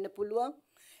දෙපාර්තමේන්තුව වෙන්න පුළුවන්.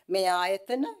 මේ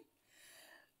ආයතන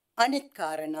අනිත්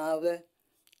කාරණාව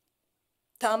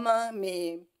තමා මේ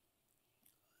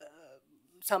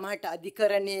සමහරට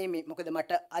අධිකරණයේ මේ මොකද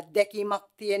මට අත්දැකීමක්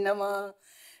තියෙනවා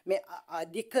මේ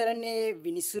අධිකරණයේ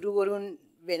විනිසුරුවරුන්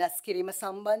වෙනස් කිරීම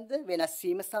සම්බන්ධ වෙනස්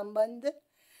වීම සම්බන්ධ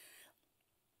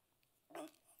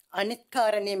අනිත්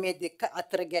කාරණේ මේ දෙක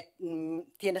අතර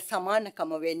තියෙන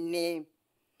සමානකම වෙන්නේ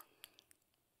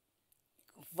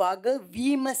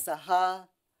වගවීම සහ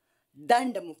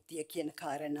දණ්ඩ මුක්තිය කියන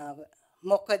කාරණාව.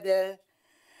 මොකද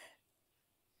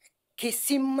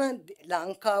කිසිම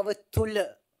ලංකාව තුල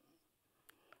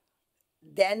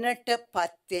දැනට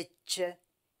පත්වෙච්ච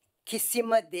කිසිම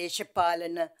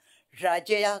දේශපාලන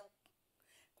රජයක්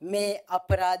මේ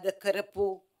අපරාධ කරපු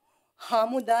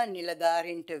හමුදා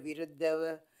නිලධාරීන්ට විරුද්ධව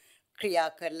ක්‍රියා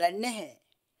කරලා නැහැ.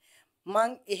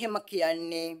 මං එහෙම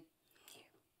කියන්නේ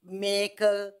මේක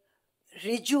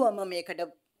ඍජුවම මේකට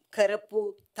කරපු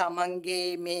තමන්ගේ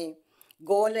මේ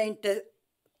ගෝලයින්ට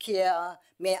කියා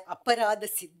මේ අපරාධ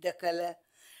සිද්ධ කළ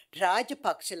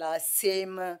රාජපක්ෂලා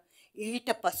සේම ඊට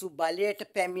පසු බලයට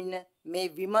පැමිණ මේ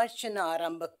විමර්ශන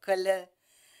ආරම්භ කළ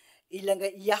ඊළඟ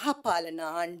යහපාලන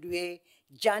ආණ්ඩුවේ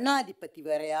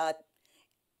ජනාධිපතිවරයාත්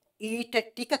ඊට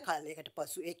ටික කාලයකට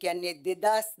පසු ඒ කියන්නේ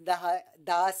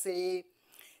 2016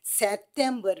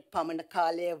 සැප්තැම්බර් පමණ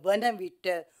කාලය වන විට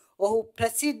ඔහු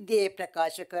ප්‍රසිද්ධියේ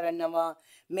ප්‍රකාශ කරනවා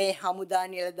මේ හමුදා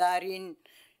නිලධාරීන්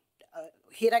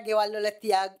හිරගෙවල් වල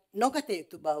තියා නොගත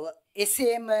යුතු බව.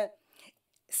 එසේම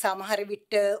සමහර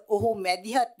විට ඔහු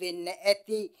මැදිහත් වෙන්න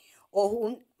ඇති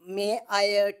ඔවුන් මේ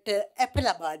අයට අප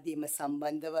ලබා දීම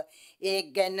සම්බන්ධව ඒ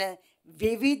ගැන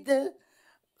විවිධ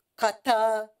කතා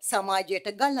සමාජයට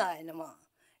ගලා එනවා.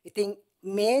 ඉතින්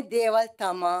මේ දේවල්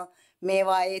තමා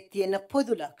මේවායේ තියෙන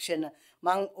පොදු ලක්ෂණ.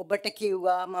 මම ඔබට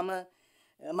කිව්වා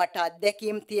මට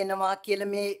අත්දැකීම් තියෙනවා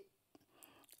කියලා මේ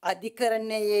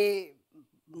අධිකරණයේ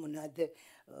මොනවාද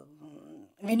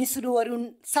විනිසුරුවරුන්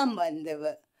සම්බන්ධව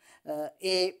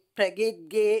ඒ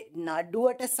ප්‍රගීත්ගේ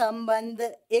නඩුවට සම්බන්ධ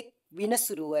එක්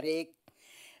විනිසුරුවරයෙක්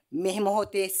මේ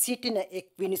මොහොතේ සිටින එක්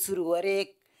විනිසුරුවරයෙක්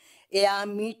එයා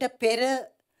මීට පෙර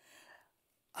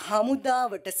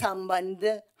හමුදාවට සම්බන්ධ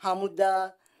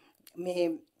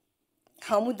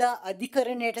හමුදා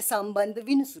අධිකරණයට සම්බන්ධ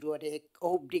විනිසුරුවරයෙක්.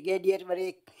 ඔහු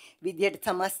බ්‍රිගේඩියර්වරයෙක් විදියට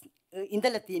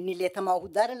ඉඳලා තියෙන නිලය තමයි ඔහු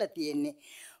දරලා තියෙන්නේ.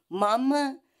 මම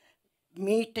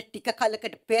මීට ටික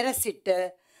කලකට පෙර සිට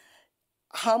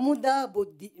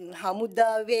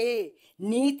හමුදාවේ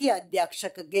නීති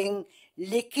අධ්‍යක්ෂකගෙන්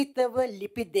ලිඛිතව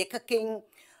ලිපි දෙකකින්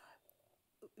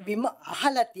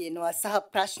අහලා තියෙනවා සහ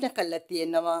ප්‍රශ්න කළා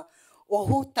තියෙනවා.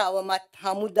 ඔහු තවමත්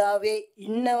හමුදාවේ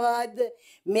ඉන්නවාද?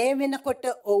 මේ වෙනකොට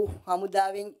ඔහු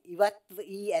හමුදාවෙන් ඉවත්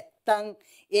වී ඇත්තන්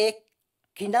ඒ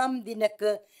කිනම් දිනක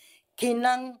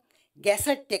කිනම්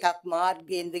ගැසට් එකක්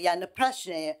මාර්ගයෙන්ද යන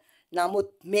ප්‍රශ්නය.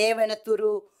 නමුත් මේ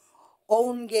වෙනතුරු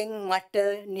ඔවුන්ගෙන් මට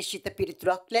නිශ්චිත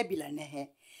පිළිතුරක් ලැබිලා නැහැ.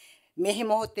 මෙහි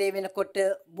මොහොතේ වෙනකොට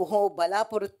බොහෝ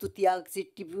බලාපොරොත්තු තියා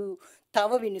සිටිපු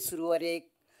තව විනිසුරුවරයෙක්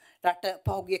රට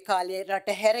පහුගිය කාලේ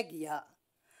රට හැර ගියා.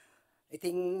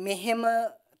 ඉතින් මෙහෙම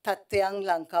තත්ත්වයන්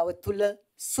ලංකාව තුල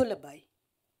සුලභයි.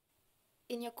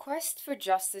 In your quest for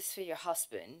justice for your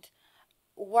husband,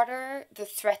 what are the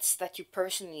threats that you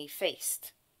personally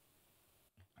faced?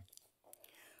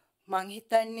 මං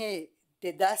හිතන්නේ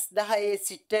 2010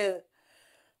 සිට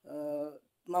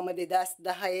මම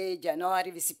 2010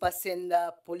 ජනවාරි 25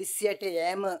 වෙනිදා පොලිසියට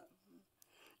යෑම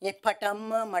ඒ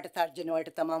පටන්ම මට තර්ජන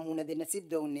වලට තමයි මුහුණ දෙන්න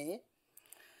සිද්ධ වුණේ.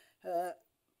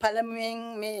 පළමුවෙන්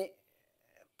මේ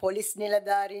පොලිස්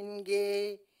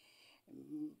නිලධාරීන්ගේ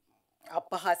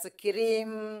අපහාස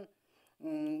කිරීම,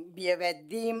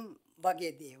 බියවැද්දීම්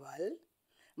වගේ දේවල්.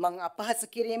 මං අපහාස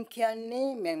කිරීම කියන්නේ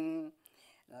මම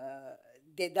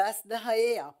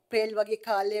 2010 අප්‍රේල් වගේ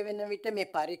කාලය වෙන විට මේ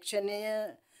පරීක්ෂණය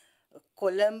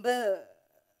කොළඹ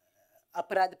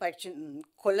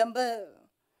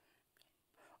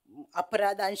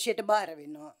අපරාධ අංශයට බාර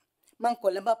වෙනවා. මං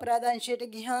කොළඹ අපරාධ අංශයට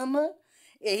ගියාම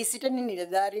එහි සිටින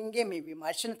නිලධාරීන්ගේ මේ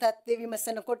විමර්ශන තත්ත්වය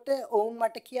විමසනකොට ඔවුන්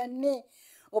මට කියන්නේ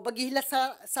ඔබ ගිහිල්ලා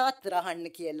සාත්‍ර අහන්න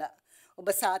කියලා. ඔබ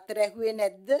සාත්‍ර ඇහුවේ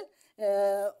නැද්ද?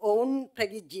 ඔවුන්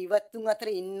ජීවත්තුන් අතර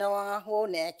ඉන්නවා හෝ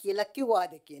නැහැ කියලා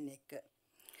කිව්වාද කියන එක.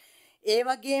 ඒ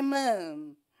වගේම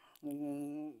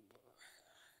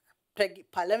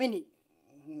පළවෙනි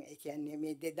ඒ කියන්නේ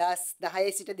මේ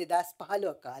 2010 සිට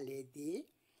 2015 කාලයේදී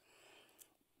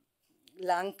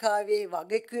ලංකාවේ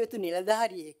වගකිව යුතු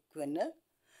නිලධාරියෙක් වන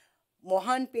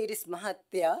මොහන් පීරිස්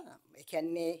මහත්තයා ඒ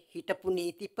කියන්නේ හිටපු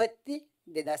නීතිපති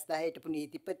 2010 හිටපු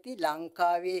නීතිපති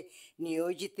ලංකාවේ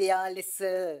නියෝජිතයා ලෙස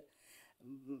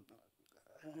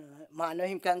මානව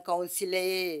හිමිකම්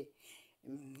කවුන්සිලයේ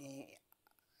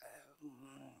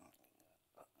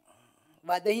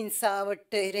වද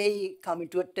හිංසාවට එරෙහි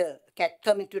කමිටුවට කැට්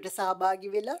කමිටුවට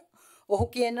සහභාගී වෙලා ඔහු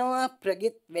කියනවා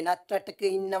ප්‍රගිත් වෙනත් රටක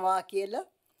ඉන්නවා කියලා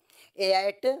ඒ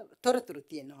අයට තොරතුරු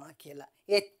තියෙනවා කියලා.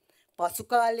 ඒත් පසු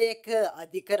කාලයක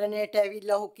අධිකරණයට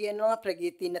ඇවිල්ලා ඔහු කියනවා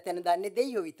ප්‍රගීත් ඉන්න තැන දන්නේ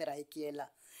දෙයියෝ විතරයි කියලා.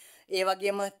 ඒ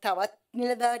වගේම තවත්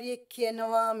නිලධාරියෙක්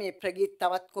කියනවා මේ ප්‍රගීත්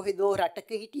තවත් කොහෙදෝ රටක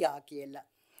හිටියා කියලා.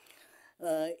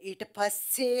 ඊට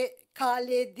පස්සේ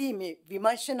කාලයේදී මේ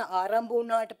විමර්ශන ආරම්භ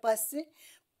වුණාට පස්සේ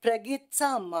ප්‍රගීත්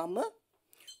සහ මම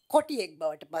කොටියෙක්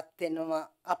බවට පත් වෙනවා.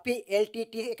 අපි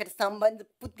LTT එකට සම්බන්ධ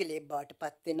පුද්ගලයෙක් බවට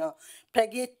පත් වෙනවා.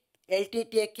 ප්‍රගීත්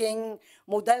LTT එකෙන්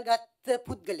මුදල් ගත්ත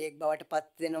පුද්ගලයෙක් බවට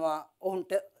පත් වෙනවා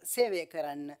ඔවුන්ට සේවය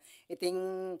කරන්න. ඉතින්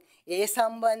ඒ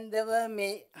සම්බන්ධව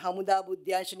මේ හමුදා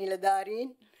බුද්ධ්‍යාංශ නිලධාරීන්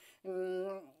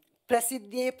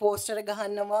ප්‍රසිද්ධියේ පෝස්ටර්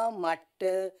ගහනවා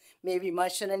මට මේ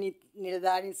විමර්ශන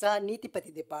නිලධාරීන් සහ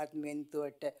නීතිපති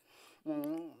දෙපාර්තමේන්තුවට.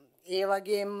 ඒ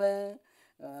වගේම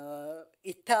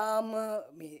ඉතාම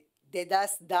මේ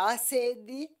 2016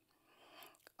 දී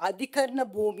අධිකරණ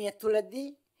භූමිය තුලදී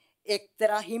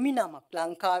එක්තරා හිමිනමක්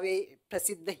ලංකාවේ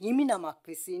ප්‍රසිද්ධ හිමිනමක්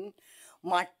විසින්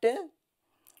මට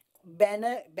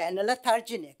බැනලා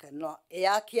තර්ජනය කරනවා.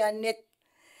 එයා කියන්නේ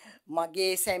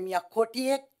මගේ සැමියා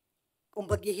කොටියෙක්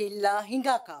උඹ ගිහිල්ලා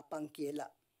හිඟා කාපන්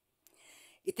කියලා.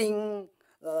 ඉතින්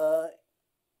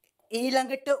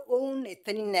ඊළඟට ඔවුන්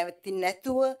එතනින් නැවතින්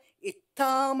නැතුව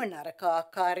ඉතාම නරක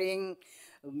ආකාරයෙන්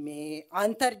මේ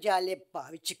අන්තර්ජාලය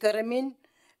පාවිච්චි කරමින්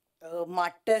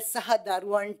මට සහ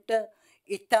දරුවන්ට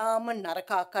ඉතාම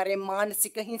නරක ආකාරයෙන්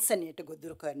මානසික හිංසනයට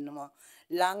ගොදුරු කරනවා.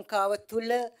 ලංකාව තුල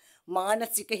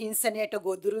මානසික හිංසනයට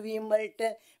ගොදුරු වීම වලට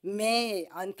මේ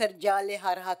අන්තර්ජාලය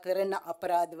හරහා කරන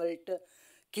අපරාධ වලට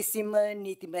කිසිම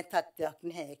නීතිමය තත්ත්වයක්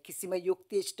නැහැ. කිසිම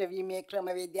යුක්තිෂ්ඨ වීමේ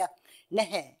ක්‍රමවේදයක්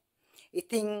නැහැ.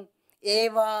 ඉතින්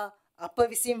ඒවා අප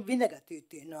විසින් විඳගත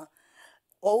යුතු වෙනවා.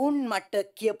 ඔවුන් මට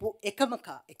කියපු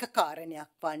එක කාරණයක්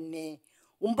වන්නේ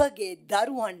උඹගේ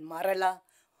දරුවන් මරලා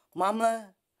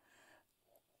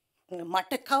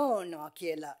මට කවනවා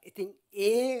කියලා. ඉතින්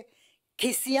ඒ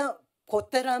කිසිය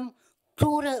කොතරම්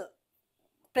ක්‍රූර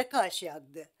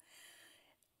ප්‍රකාශයක්ද.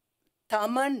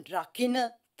 තමන් රකින්න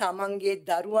තමන්ගේ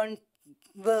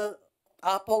දරුවන්ව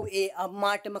ආපහු ඒ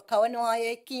අම්මාටම කවනවා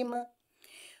යයි කීම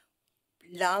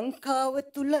ලංකාව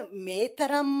තුල මේ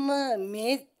තරම්ම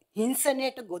මේ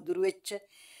හිංසනයට ගොදුරු වෙච්ච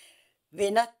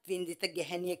වෙනත් විඳිත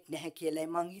ගැහණියෙක් නැහැ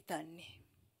කියලායි මං හිතන්නේ.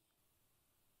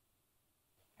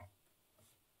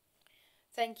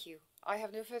 Thank you. I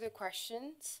have no further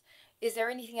questions. Is there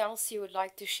anything else you would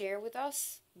like to share with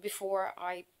us before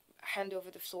I hand over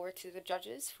the floor to the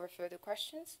judges for further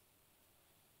questions?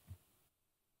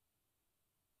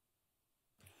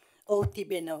 ඔව්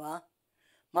තිබෙනවා.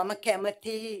 මම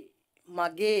කැමති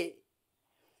මගේ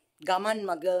ගමන්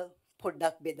මග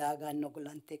පොඩ්ඩක් බෙදා ගන්න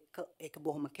ඔයගලන්ට එක්ක. ඒක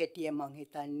බොහොම කෙටියෙන් මං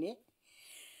හිතන්නේ.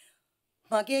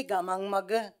 මගේ ගමන්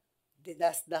මග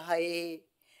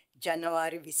 2010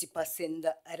 ජනවාරි 25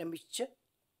 වෙනිදා ආරම්භිච්ච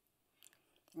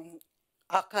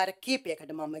ආකාර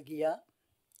කීපයකට මම ගියා.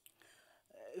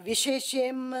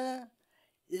 විශේෂයෙන්ම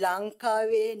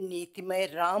ලංකාවේ නීතිමය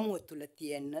රාමුව තුල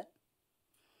තියෙන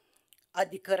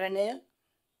අධිකරණය,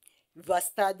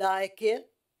 ව්‍යවස්ථාදායකය,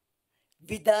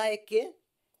 විධායකය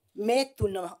මේ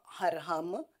තුන හරහාම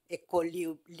එක්ක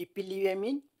ලිපි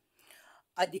ලියමින්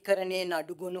අධිකරණයේ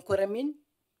නඩුගුණ කරමින්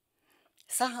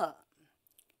සහ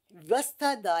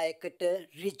ව්‍යවස්ථාදායකට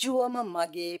ඍජුවම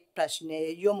මගේ ප්‍රශ්නය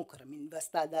යොමු කරමින්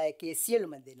ව්‍යවස්ථාදායකයේ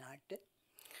සියලුම දෙනාට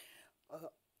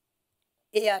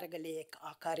ඒ අරගලයේ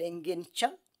ආකාරයෙන්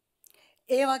ගෙනිච්චා.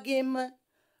 ඒ වගේම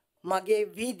මගේ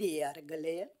වීදියේ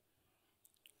අරගලය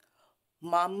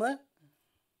මම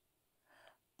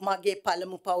මගේ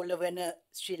පළමු පවුල වෙන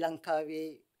ශ්‍රී ලංකාවේ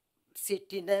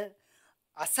සිටින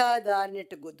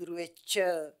අසාධාරණයට ගොදුරු වෙච්ච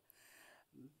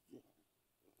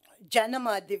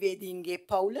ජනමාධ්‍යවේදීන්ගේ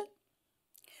පවුල,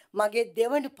 මගේ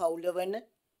දෙවන පවුල වන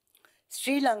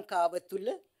ශ්‍රී ලංකාව තුල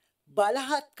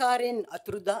බලහත්කාරයෙන්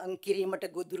අතුරුදහන් කිරීමට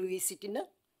ගොදුරු වී සිටින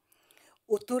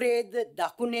උතුරේද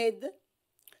දකුණේද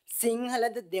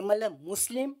සිංහලද දෙමළ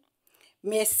මුස්ලිම්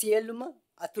මේ සියලුම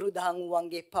අතුරුදහන්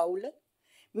වූවන්ගේ පවුල,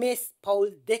 මේ පවුල්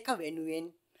දෙක වෙනුවෙන්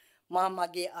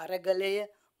මගේ අරගලය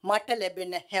මට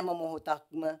ලැබෙන හැම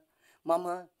මොහොතක්ම මම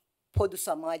පොදු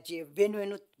සමාජයේ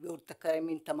වෙනුවෙනුත් විවෘත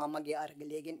කරමින් තමයි මගේ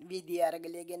අරගලයෙන් වීදියේ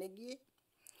අරගලය ගැන ගියේ.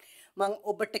 මං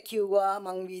ඔබට කිව්වා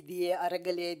මං වීදියේ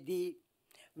අරගලයේදී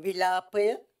විලාපය,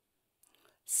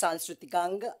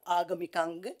 සංස්කෘතිකාංග,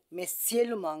 ආගමිකාංග මේ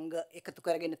සියලුම අංග එකතු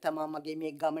කරගෙන තමයි මගේ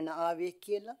මේ ගමන ආවේ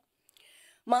කියලා.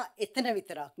 මා එතන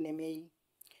විතරක් නෙමෙයි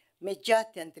මේ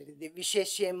ජාත්‍යන්තරයේදී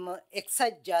විශේෂයෙන්ම එක්සත්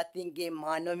ජාතීන්ගේ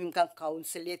මානව හිමිකම්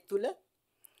කවුන්සිලය තුල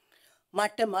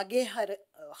මට මගේ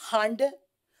හඬ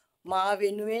මා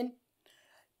වෙනුවෙන්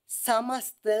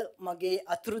සමස්ත මගේ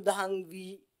අතුරුදහන්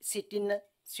වී සිටින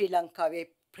ශ්‍රී ලංකාවේ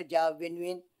ප්‍රජාව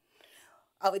වෙනුවෙන්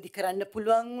අවදි කරන්න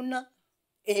පුළුවන් වුණා.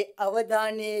 ඒ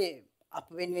අවධානය අප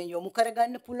වෙනුවෙන් යොමු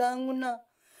කරගන්න පුළුවන් වුණා.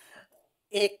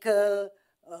 ඒක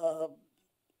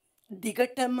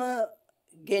දිගටම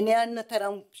ගෙන යන්න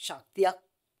තරම් ශක්තියක්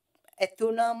ඇති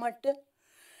වුණා මට.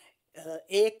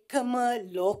 ඒකම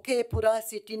ලෝකේ පුරා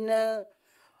සිටින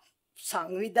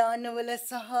සංවිධානවල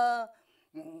සහ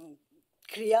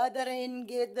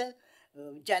ක්‍රියාදරයන්ගේද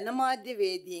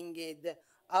ජනමාධ්‍යවේදීන්ගේද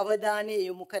අවධානය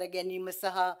යොමු කර ගැනීම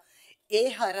සහ ඒ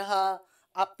හරහා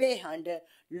අපේ හඬ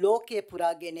ලෝකේ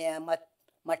පුරා ගෙන යාමත්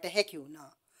මට හැකි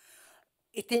වුණා.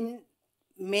 ඉතින්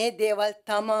මේ දේවල්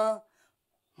තමා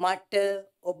මට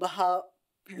ඔබ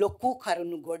ලොකු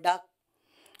කරුණු ගොඩක්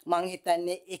මං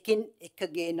හිතන්නේ එකින් එක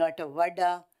ගේනවට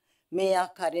වඩා මේ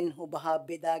ආකාරයෙන් ඔබ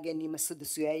බෙදා ගැනීම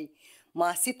සුදුසුයයි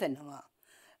මා සිතනවා.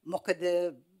 මොකද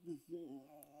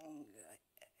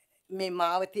මේ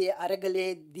මාවතේ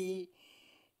අරගලයේදී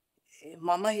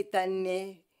මම හිතන්නේ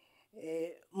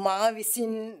මා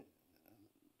විසින්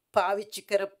පාවිච්චි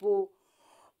කරපු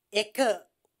එක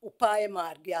උපාය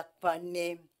මාර්ගයක්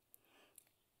වන්නේ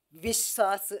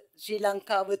විශ්වාස ශ්‍රී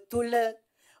ලංකාව තුල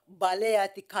බලය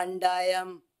ඇති කණ්ඩායම්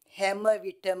හැම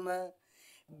විටම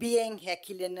බියෙන්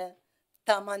හැකිලෙන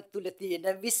තමන් තුල තියෙන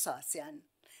විශ්වාසයන්.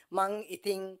 මං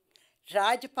ඉතින්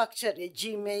රාජපක්ෂ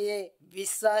රෙජිමයේ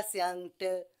විශ්වාසයන්ට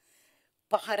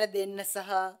පහර දෙන්න සහ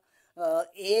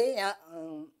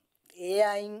ඒ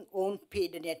අයින් ඔවුන්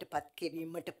පීඩනයට පත්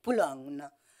කිරීමට පුළුවන්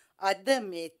වුණා. අද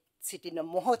මේ සිටින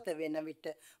මොහොත වෙන විට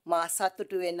මා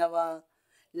සතුටු වෙනවා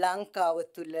ලංකාව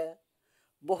තුල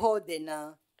බොහෝ දෙනා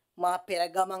මා පෙර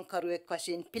ගමන්කරුවෙක්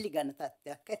වශයෙන් පිළිගන්න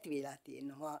තත්ත්වයක් ඇති වෙලා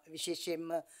තියෙනවා. විශේෂයෙන්ම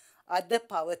අද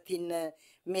පවතින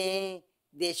මේ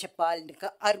දේශපාලනික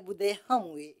අර්බුදය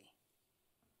හමුවේ.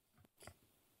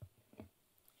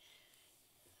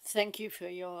 Thank you for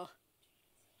your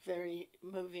very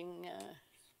moving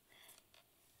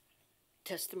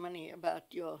testimony about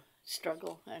your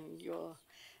struggle and your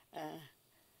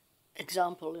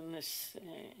example in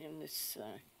this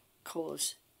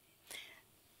cause.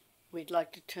 We'd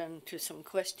like to turn to some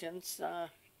questions.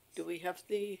 Do we have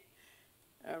the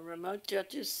remote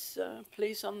judges,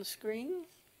 please, on the screen?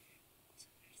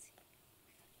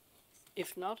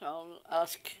 If not, I'll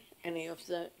ask any of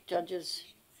the judges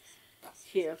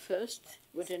here first.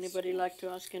 Would anybody like to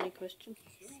ask any questions?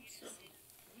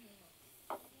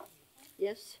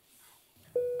 Yes?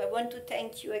 I want to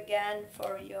thank you again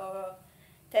for your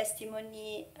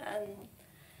testimony, and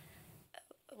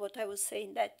what I was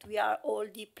saying, that we are all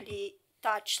deeply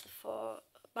touched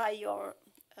by your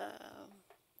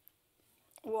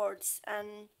words.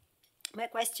 And my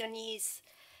question is,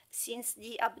 since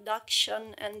the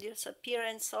abduction and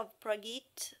disappearance of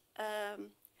Pragit,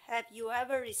 have you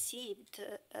ever received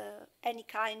any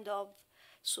kind of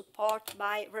support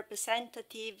by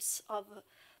representatives of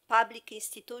public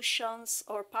institutions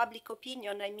or public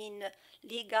opinion? I mean,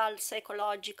 legal,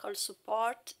 psychological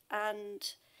support and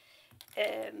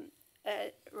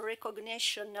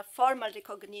recognition, a formal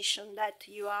recognition that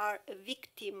you are a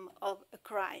victim of a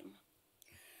crime?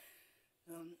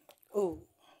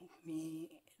 මේ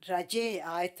රජයේ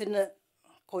ආයතන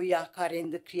කොයි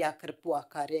ආකාරයෙන්ද ක්‍රියා කරපු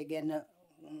ආකාරය ගැන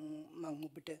මම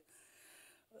ඔබට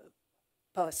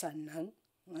පවසන්නම්.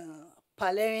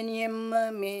 පළවෙනියෙන්ම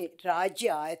මේ රාජ්‍ය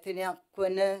ආයතනයක්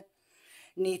වන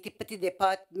නීතිපති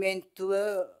දෙපාර්තමේන්තුව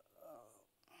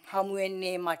හමු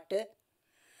වෙන්නේ මට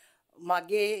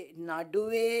මගේ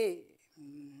නඩුවේ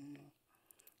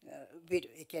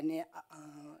ඒ කියන්නේ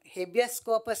habeas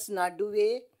corpus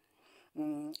නඩුවේ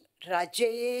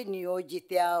රජයේ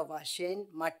නියෝජිතයා වශයෙන්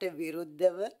මට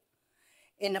විරුද්ධව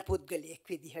එන පුද්ගලයෙක්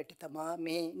විදිහට තමයි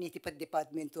මේ නීතිපති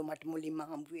දෙපාර්තමේන්තුව මට මුලින්ම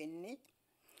හම්බ වෙන්නේ.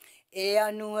 ඒ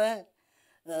අනුව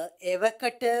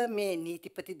එවකට මේ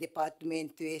නීතිපති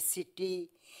දෙපාර්තමේන්තුවේ සිටි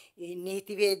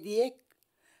නීතිවේදියෙක්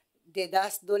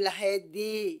 2012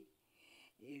 දී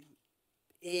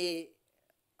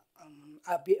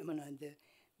මොනවද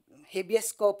habeas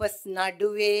corpus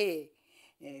නඩුවේ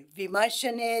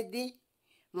විමර්ශනයේදී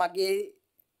මගේ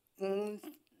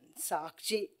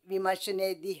සාක්ෂි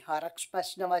විමර්ශනයේදී ආරක්ෂ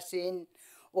ප්‍රශ්න වශයෙන්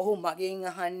ඔහු මගෙන්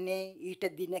අහන්නේ ඊට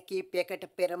දින කිහිපයකට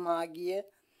පෙර මා ගිය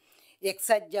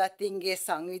එක්සත් ජාතීන්ගේ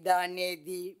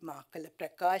සංවිධානයේදී මා කළ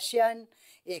ප්‍රකාශයන්,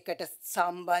 ඒකට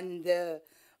සම්බන්ධ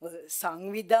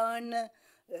සංවිධාන,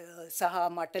 සහ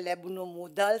මට ලැබුණු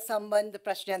මුදල් සම්බන්ධ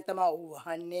ප්‍රශ්නයන් තමයි ඔහු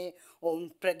අහන්නේ. ඔවුන්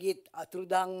ප්‍රගීත්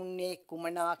අතුරුදහන් වුණේ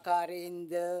කුමන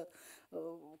ආකාරයෙන්ද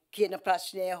කියන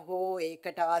ප්‍රශ්නය හෝ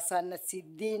ඒකට ආසන්න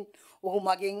සිද්ධීන් ඔහු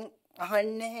මගෙන්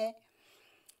අහන්නේ.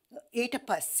 ඊට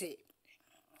පස්සේ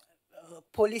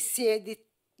පොලිසියේදී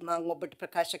මම ඔබට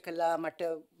ප්‍රකාශ කළා මට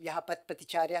යහපත්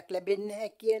ප්‍රතිචාරයක් ලැබෙන්නේ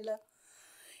නැහැ කියලා.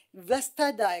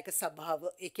 ව්‍යවස්ථාදායක සභාව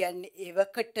ඒ කියන්නේ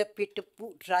එවකට පිටපු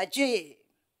රජයේ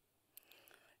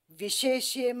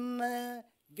විශේෂයෙන්ම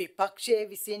විපක්ෂයේ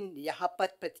විසින්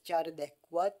යහපත් ප්‍රතිචාර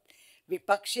දැක්ුවත්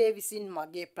විපක්ෂයේ විසින්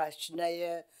මගේ ප්‍රශ්නය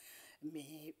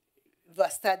මේ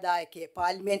ව්‍යවස්ථාදායකයේ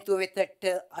පාර්ලිමේන්තුව වෙතට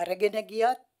අරගෙන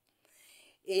ගියත්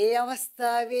ඒ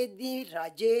අවස්ථාවේදී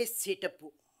රජයේ සිටපු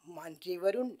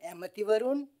මන්ත්‍රීවරුන්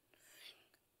ඇමතිවරුන්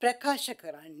ප්‍රකාශ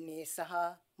කරන්නේ සහ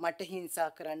මට හිංසා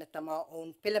කරන්න තමයි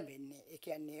ඔවුන් පෙළඹෙන්නේ. ඒ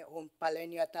කියන්නේ ඔවුන්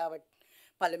පළවෙනි වතාවට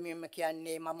පළමුවෙන්ම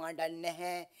කියන්නේ මම අඬන්නේ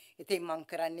නැහැ. ඉතින් මං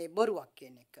කරන්නේ බොරුවක්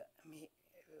කියන එක. මේ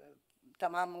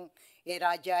තමම ඒ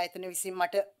රාජ්‍ය ආයතන විසින්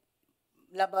මට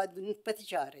ලබා දුන්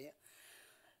ප්‍රතිචාරය.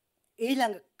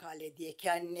 ඊළඟ කාලේදී ඒ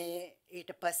කියන්නේ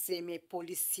ඊට පස්සේ මේ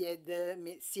පොලිසියද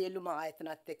මේ සියලුම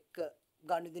ආයතනත් එක්ක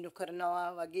ගනුදෙනු කරනවා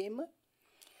වගේම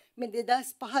මේ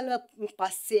 2015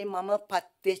 පස්සේ මම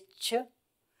පත්වෙච්ච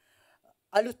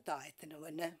අලුත් ආයතන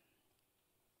වන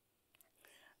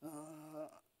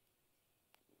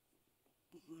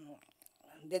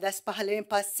 2015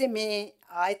 පස්සේ මේ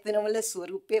ආයතනවල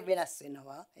ස්වරූපය වෙනස්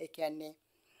වෙනවා. ඒ කියන්නේ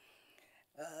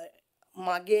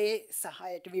මගේ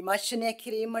සහායට විමර්ශනය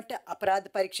කිරීමට අපරාධ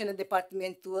පරීක්ෂණ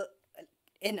දෙපාර්තමේන්තුව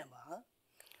එනවා.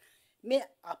 මේ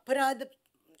අපරාධ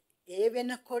ඒ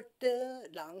වෙනකොට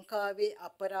ලංකාවේ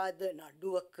අපරාධ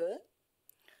නඩුවක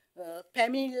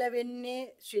පැමිණිල්ල වෙන්නේ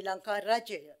ශ්‍රී ලංකා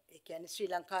රජය. ඒ කියන්නේ ශ්‍රී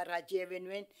ලංකා රජය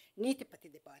වෙනුවෙන්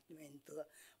නීතිපති දෙපාර්තමේන්තුව.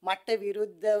 මට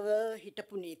විරුද්ධව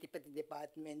හිටපු නීතිපති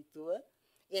දෙපාර්තමේන්තුව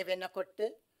ඒ වෙනකොට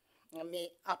මේ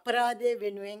අපරාධය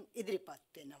වෙනුවෙන් ඉදිරිපත්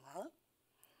වෙනවා.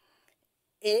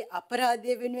 ඒ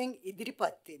අපරාධය වෙනුවෙන්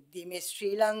ඉදිරිපත් වෙද්දී මේ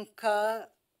ශ්‍රී ලංකා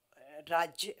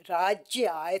රාජ්‍ය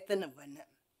ආයතන වන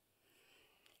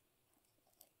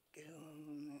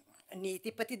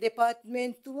නීතිපති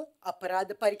දෙපාර්තමේන්තුව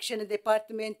අපරාධ පරීක්ෂණ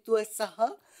දෙපාර්තමේන්තුව සහ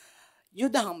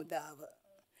යුද හමුදාව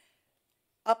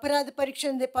අපරාධ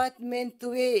පරීක්ෂණ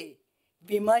දෙපාර්තමේන්තුවේ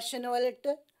විමර්ශනවලට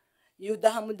යුද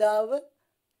හමුදාව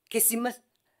කිසිම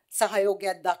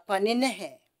සහයෝගයක් දක්වන්නේ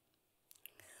නැහැ.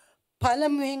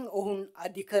 පළමුවෙන් ඔවුන්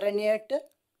අධිකරණයට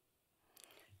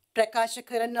ප්‍රකාශ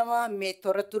කරනවා මේ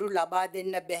තොරතුරු ලබා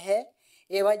දෙන්න බැහැ.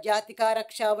 ඒවා ජාතික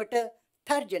ආරක්ෂාවට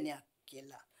තර්ජනයක්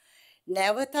කියලා.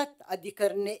 නැවතත්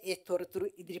අධිකරණයේ ඒ තොරතුරු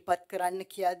ඉදිරිපත් කරන්න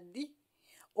කියද්දී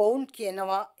ඔවුන්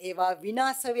කියනවා ඒවා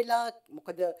විනාශ වෙලා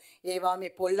මොකද ඒවා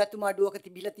මේ පොල්ලතු මඩුවක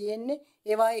තිබිලා තියෙන්නේ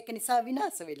ඒවා ඒක නිසා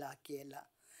විනාශ වෙලා කියලා.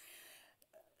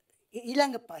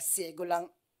 ඊළඟ පස්සේ ඒගොල්ලන්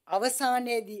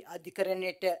අවසානයේදී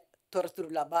අධිකරණයට තොරතුරු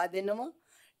ලබා දෙනවා.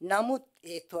 නමුත්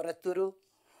ඒ තොරතුරු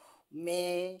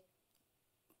මේ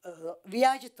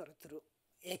ව්‍යාජ තොරතුරු.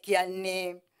 ඒ කියන්නේ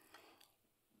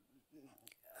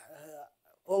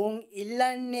ඔවුන්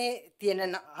ඉල්ලන්නේ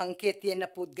තියෙන අංකයේ තියෙන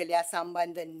පුද්ගලයා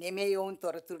සම්බන්ධ නෙමෙයි ඔවුන්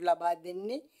තොරතුරු ලබා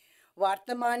දෙන්නේ.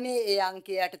 වර්තමානයේ ඒ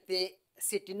අංකයේ යටතේ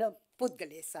සිටින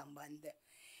පුද්ගලයා සම්බන්ධ.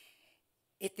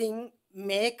 ඉතින්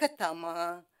මේක තමයි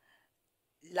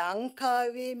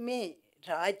ලංකාවේ මේ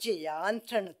රාජ්‍ය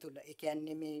යාන්ත්‍රණ තුල ඒ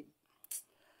කියන්නේ මේ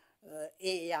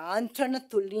ඒ යාන්ත්‍රණ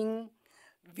තුලින්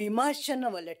විමර්ශන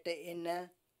වලට එන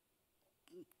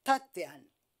තත්ත්වයන්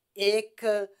ඒක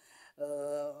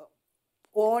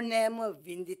ඕනෑම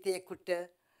වින්දිතයෙකුට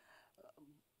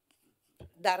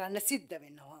දරන්න සිද්ධ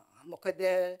වෙනවා. මොකද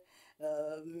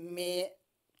මේ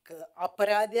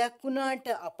අපරාධයක් වුණාට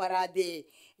අපරාධේ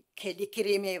කෙලි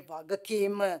කිරීමේ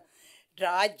වගකීම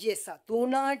රාජ්‍ය සතු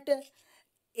වුණාට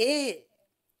ඒ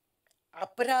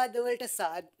අපරාධ වලට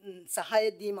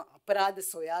සහාය දීම අපරාධ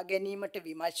සොයා ගැනීමට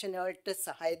විමර්ශන වලට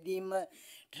සහාය දීම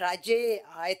රජයේ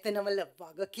ආයතනවල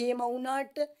වගකීම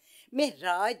වුණාට මේ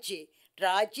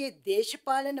රාජ්‍ය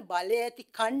දේශපාලන බලය ඇති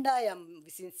කණ්ඩායම්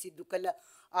විසින් සිදු කළ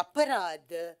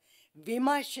අපරාධ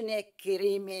විමර්ශනය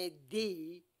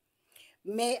කිරීමේදී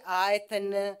මේ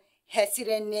ආයතන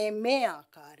හැසිරෙන්නේ මේ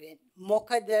ආකාරයෙන්.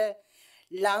 මොකද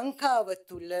ලංකාව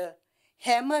තුල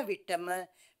හැම විටම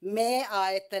මේ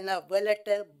ආයතන වලට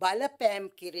බලපෑම්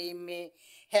කිරීමේ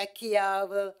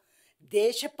හැකියාව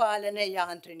දේශපාලන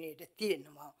යාන්ත්‍රණයට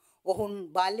තියෙනවා. ඔවුන්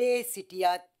බලයේ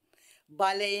සිටියත්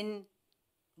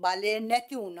බලය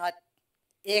නැති වුණත්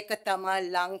ඒක තමයි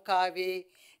ලංකාවේ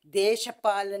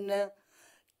දේශපාලන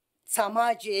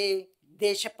සමාජයේ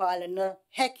දේශපාලන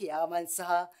හැකියාවන්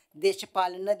සහ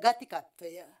දේශපාලන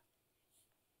ගතිකත්වය.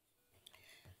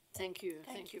 Thank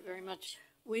you very much.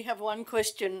 We have one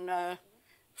question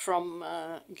from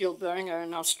Gil Beringer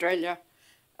in Australia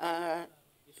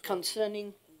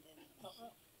concerning...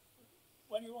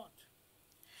 What do you want?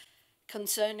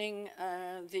 Concerning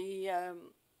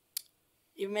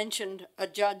you mentioned a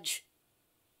judge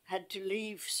had to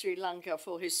leave Sri Lanka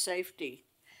for his safety.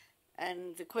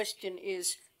 And the question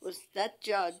is, was that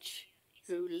judge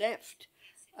who left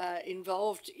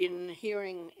involved in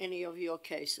hearing any of your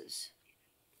cases?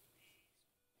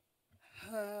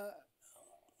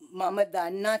 මම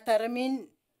දන්නා තරමින්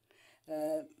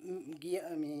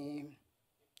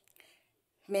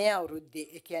මේ අවුරුද්දේ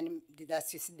ඒ කියන්නේ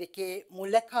 2022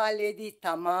 මුල කාලේදී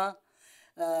තමා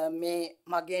මේ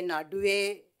මගේ නඩුවේ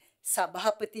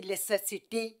සභාපති ලෙස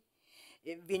සිටි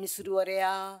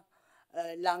විනිසුරුවරයා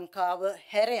ලංකාව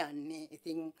හැර යන්නේ.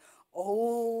 ඉතින් ඔහු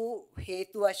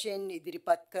හේතු වශයෙන්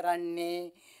ඉදිරිපත් කරන්නේ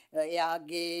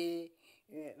එයාගේ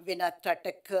වෙනත්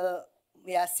රටක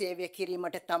එයා සේවය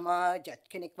කිරීමට තමා ජජ්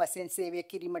කෙනෙක් වශයෙන් සේවය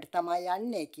කිරීමට තමා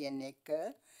යන්නේ කියන එක.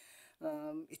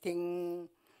 ඉතින්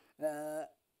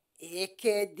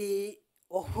ඒකේදී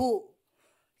ඔහු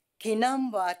කිනම්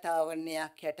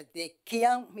වාතාවරණයක් යටතේ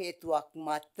කියම් හේතුවක්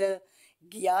මත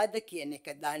ගියාද කියන එක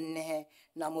දන්නේ නැහැ.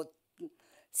 නමුත්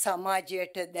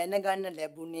සමාජයට දැනගන්න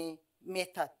ලැබුණේ මේ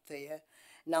තත්ත්වය.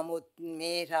 නමුත්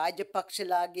මේ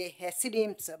රාජපක්ෂලාගේ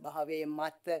හැසිරීම් ස්වභාවය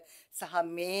මත සහ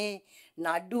මේ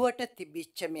නඩුවට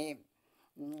තිබිච්ච මේ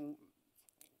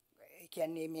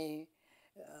කියන්නේ මේ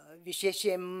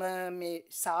විශේෂයෙන්ම මේ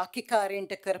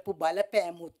සාක්ෂිකාරයන්ට කරපු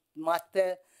බලපෑමුත් මත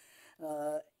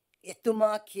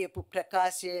එතුමා කියපු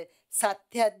ප්‍රකාශය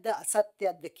සත්‍යද්ද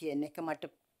අසත්‍යද්ද කියන එක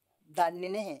මට දන්නේ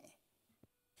නැහැ.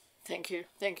 Thank you.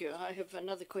 Thank you. I have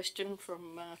another question from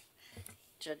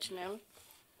Judge Nell.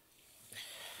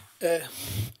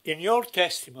 In your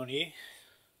testimony,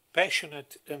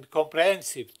 passionate and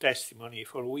comprehensive testimony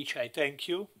for which I thank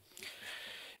you,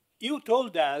 you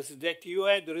told us that you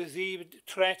had received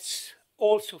threats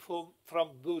also from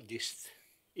Buddhists,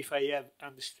 if I have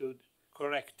understood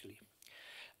correctly.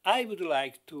 I would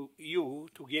like you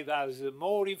to give us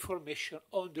more information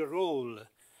on the role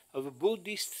of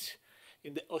Buddhists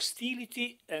in the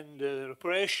hostility and the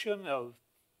repression of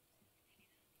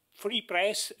free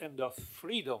press and of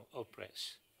freedom of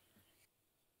press.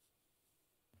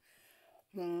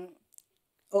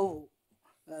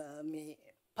 මේ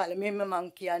පළමුවෙන්ම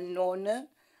මම කියන්න ඕන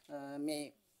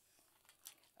මේ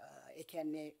ඒ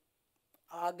කියන්නේ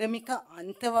ආගමික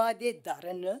අන්තවාදයේ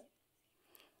දරන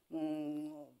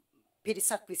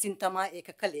පිරිසක් විසින් තමයි ඒක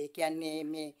කළේ. කියන්නේ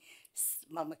මේ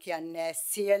මම කියන්නේ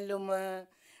සියලුම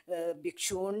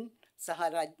භික්ෂූන් සහ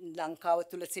ලංකාව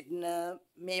තුල සිටින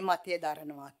මේ මතය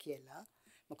දරනවා කියලා.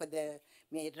 මොකද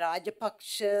මේ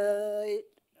රාජපක්ෂ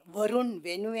වරුන්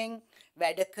වෙනුවෙන්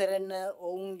වැඩ කරන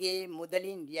ඔවුන්ගේ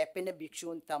මුදලින් යැපෙන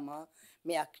භික්ෂූන් තමා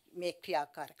මේ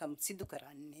ක්‍රියාකාරකම් සිදු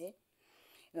කරන්නේ.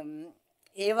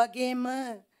 ඒ වගේම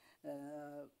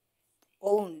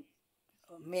ඔවුන්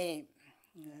මේ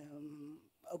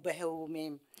ඔබ හැවූ මේ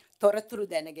තොරතුරු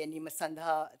දැන ගැනීම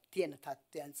සඳහා තියෙන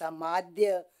තත්ත්වයන් සහ මාධ්‍ය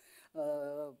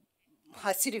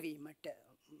හසිරවීමට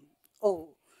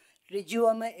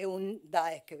ඍජුවම එවුන්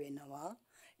දායක වෙනවා.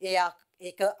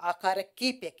 ඒක ආකාර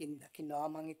කීපයකින් දකිනවා.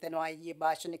 මම හිතනවා ඊයේ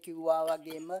භාෂණ කිව්වා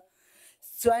වගේම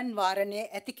ස්වයං වාරණය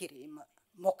ඇති කිරීම.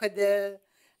 මොකද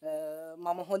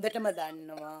මම හොඳටම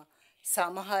දන්නවා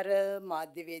සමහර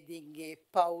මාධ්‍යවේදීන්ගේ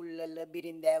පවුල්වල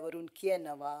බිරින්දෑවරුන්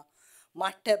කියනවා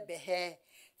මට බෑ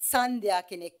සන්ධ්‍යා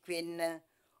කෙනෙක් වෙන්න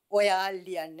ඔයා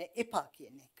ලියන්න එපා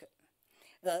කියන එක.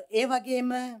 ඒ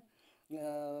වගේම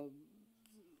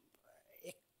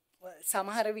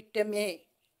සමහර විට මේ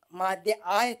මාධ්‍ය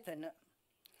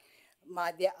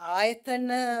ආයතන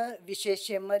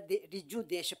විශේෂයෙන්ම ඍජු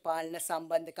දේශපාලන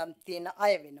සම්බන්ධකම් තියෙන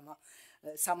අය වෙනවා.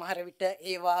 සමහර විට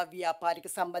ඒවා ව්‍යාපාරික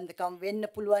සම්බන්ධකම් වෙන්න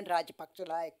පුළුවන්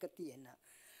රාජපක්ෂලා එක්ක තියෙන.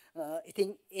 ඉතින්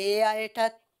ඒ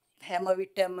අයටත් හැම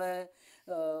විටම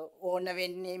ඕන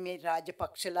වෙන්නේ මේ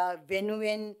රාජපක්ෂලා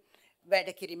වෙනුවෙන් වැඩ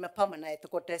කිරීම පමණයි.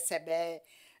 එතකොට සැබෑ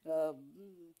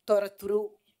තොරතුරු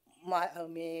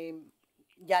මේ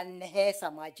යන්නේ නැහැ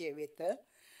සමාජය වෙත.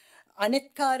 අනෙත්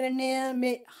කාරණය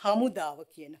මේ හමුදාව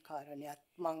කියන කාරණයක්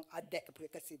මම අත්දැකපු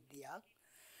එක සිද්ධියක්.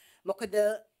 මොකද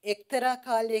එක්තරා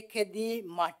කාලයකදී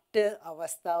මට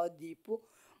අවස්ථාව දීපු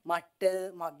මට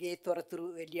මගේ තොරතුරු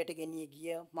එළියට ගෙනිය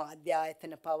ගිය මාධ්‍ය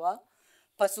ආයතන පවා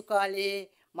පසු කාලයේ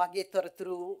මගේ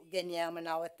තොරතුරු ගෙනියාම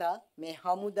නවතා මේ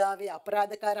හමුදාවේ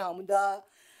අපරාධකාර හමුදා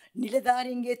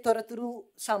නිලධාරීන්ගේ තොරතුරු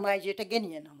සමාජයට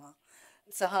ගෙනියනවා.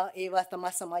 සහ ඒවා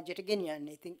තමයි සමාජයට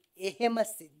ගෙනියන්නේ. ඉතින් එහෙම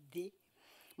සිද්ධි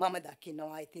මම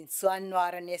දකිනවා. ඉතින් ස්වයං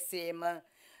වාරණයේසේම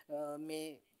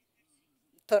මේ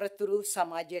තොරතුරු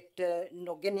සමාජයට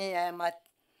නොගෙන යෑමත්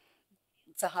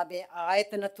සහ මේ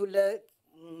ආයතන තුල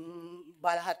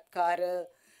බලහත්කාර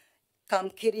කම්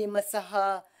කිරීම සහ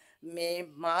මේ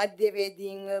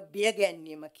මාධ්‍යවේදීන් බිය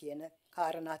ගැනීම කියන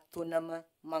කාරණා තුනම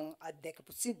මම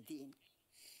අත්දැකපු සිද්ධීන්.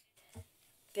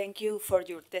 Thank you for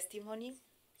your testimony.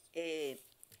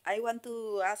 I want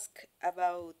to ask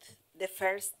about the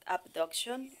first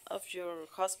abduction of your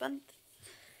husband.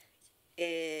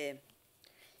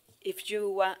 If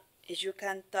you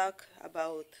can talk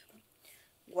about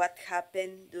what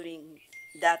happened during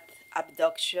that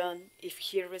abduction, if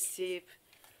he received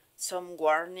some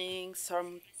warnings,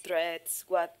 some threats,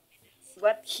 what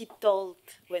he told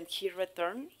when he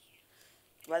returned,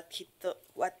 what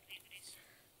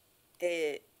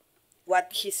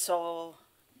he saw,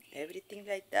 everything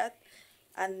like that.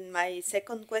 And my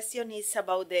second question is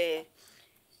about the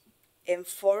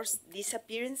enforced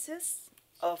disappearances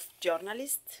of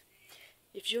journalists.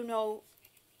 If you know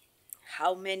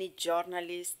how many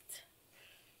journalists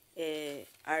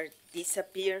are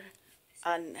disappeared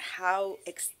and how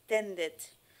extended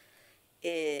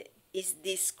is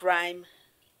this crime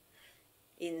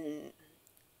in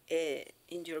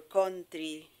your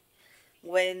country,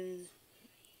 when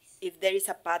if there is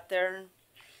a pattern,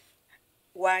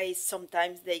 why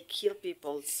sometimes they kill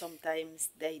people, sometimes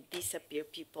they disappear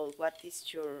people. What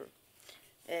is your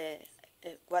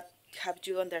what have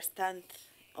you understand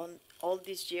on all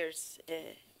these years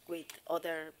with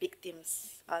other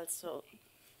victims also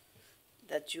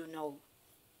that you know?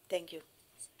 Thank you.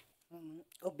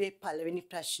 ඔබේ පළවෙනි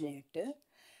ප්‍රශ්නයට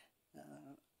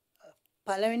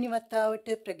පළවෙනි වතාවට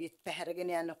ප්‍රගීත්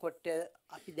පැහැරගෙන යනකොට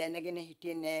අපි දැනගෙන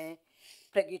හිටියේ නෑ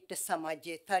ප්‍රගීත්ට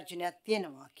සමාජයේ තර්ජනයක්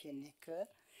තියෙනවා කියන එක.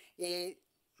 ඒ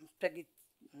ප්‍රගීත්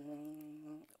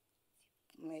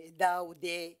එදා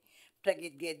උදේ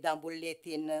ප්‍රගීත්ගේ දඹුල්ලේ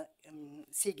තියෙන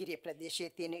සීගිරිය ප්‍රදේශයේ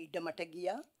තියෙන ඉඩමට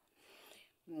ගියා.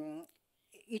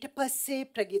 ඊට පස්සේ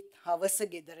ප්‍රගීත් හවස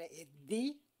ගෙදර එද්දී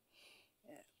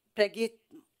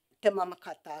ප්‍රගීත්ට මම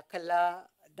කතා කළා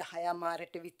 10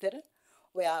 මාරට විතර.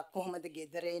 ඔයා කොහොමද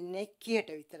ගෙදර එන්නේ කීයට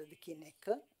විතරද කියන එක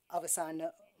අවසාන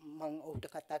මම ඔහුට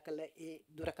කතා කළ ඒ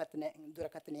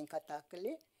දුරකථනයෙන් කතා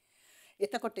කළේ.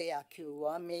 එතකොට එයා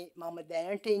කිව්වා මේ මම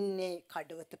දැනට ඉන්නේ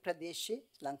කඩවත ප්‍රදේශයේ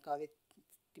ලංකාවේ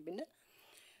තිබෙන.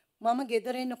 මම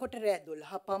ගෙදර එනකොට රෑ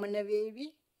 12 පමණ වේවි.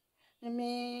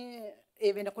 මේ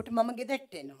ඒ වෙනකොට මම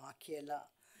ගෙදරට එනවා කියලා.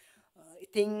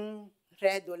 ඉතින්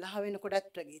රෑ 12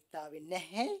 වෙනකොටත් ප්‍රගීත් ආවේ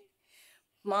නැහැ.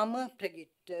 මම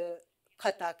ප්‍රගීත්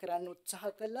කතා කරන්න උත්සාහ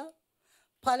කළා.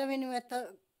 පළවෙනි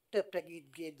වතාවට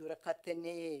ප්‍රගීත්ගේ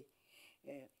දුරකථනයේ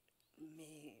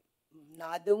මේ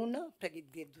නාද වුණා.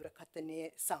 ප්‍රගීත්ගේ දුරකථනයේ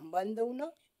සම්බන්ධ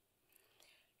වුණා.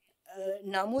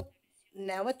 නමුත්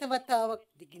නැවත වතාවක්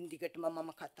දිගින් දිගටම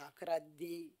මම කතා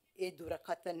කරද්දී ඒ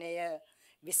දුරකථනය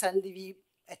විසන්දි වී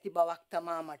ඇති බවක්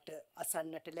තමා මට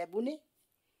අසන්නට ලැබුණේ.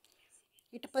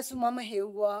 ඊට පස්සේ මම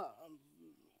හෙව්වා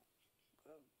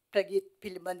ප්‍රගීත්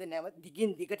පිළිබඳ නැවත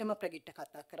දිගින් දිගටම ප්‍රගීත්ට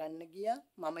කතා කරන්න ගියා.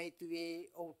 මම හිතුවේ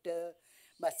ඔහුට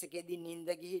බස් එකේදී නිින්ද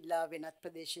ගිහිල්ලා වෙනත්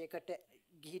ප්‍රදේශයකට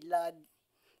ගිහිල්ලා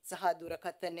සහ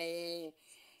දුරකථනයේ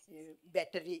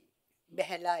බැටරි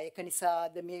බැහැලා ඒක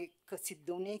නිසාද මේක සිද්ධ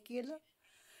වුණේ කියලා.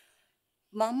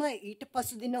 මම ඊට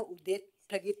පසු දින උදේ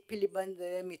ප්‍රගීත් පිළිබඳ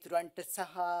මිතුරන්ට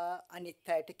සහ අනිත්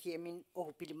අයට කියමින්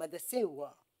ඔහු පිළිබඳ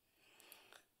සෙව්වා.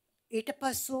 ඊට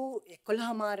පසු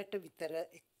 11 මාරට විතර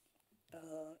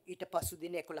ඊට පසු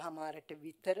දින 11 මාරට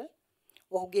විතර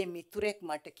ඔහුගේ මිතුරෙක්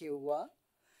මට කිව්වා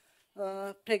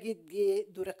ප්‍රගීත්ගේ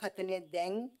දුරකථනය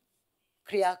දැන්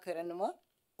ක්‍රියා කරනවා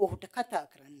ඔහුට කතා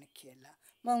කරන්න කියලා.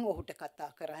 මම ඔහුට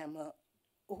කතා කරාම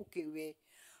ඔහු කිව්වේ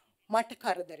මට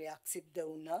කරදරයක් සිද්ධ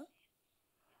වුණා.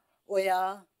 ඔයා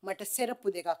මට සෙරප්පු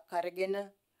දෙකක් අරගෙන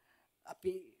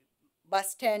අපි බස්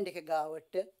ස්ටෑන්ඩ් එක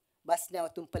ගාවට බස්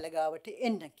නැවතුම්පල ගාවට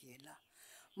එන්න කියලා.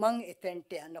 මං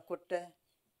එතෙන්ට යනකොට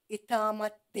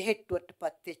ඉතාමත්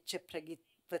දෙහෙට්ටුවටපත් වෙච්ච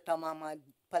ප්‍රගීත්ව තමා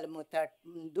පළමුවට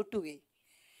දුටුවේ.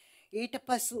 ඊට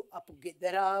පසු අපු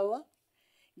ගෙදර ආවා.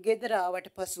 ගෙදර ආවට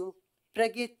පසු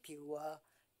ප්‍රගීත් කිව්වා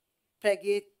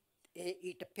ප්‍රගීත්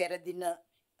ඊට පෙර දින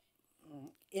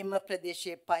එම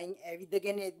ප්‍රදේශයේ පයින්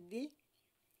ඇවිදගෙන එද්දී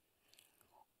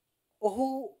ඔහු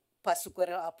පසු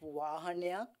කර ආපු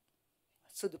වාහනයක්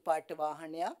සුදු පාට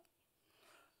වාහනයක්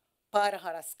පාර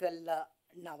හරස් කළා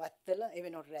නවත්තලා ඒ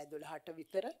වෙනකොට රෑ 12ට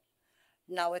විතර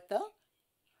නවත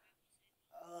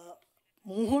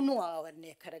මුහුණු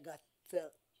ආවරණය කරගත්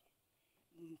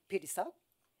පිරිසක්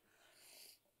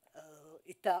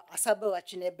ඉත අසභ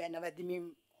වචනේ බැනවැදමින්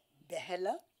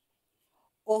බැහැලා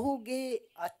ඔහුගේ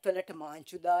අත්වලට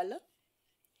මාංචු දාලා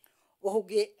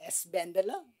ඔහුගේ ඇස්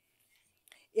බැඳලා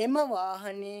එම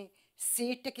වාහනේ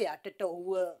සීට් එක යටට ඔහුව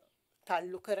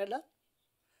තල්ලු කරලා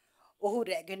ඔහු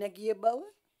රැගෙන ගිය බව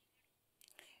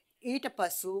ඊට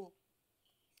පසු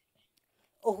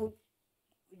ඔහු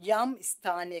යම්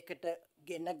ස්ථානයකට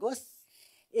ගෙන ගොස්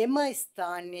එම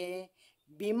ස්ථානයේ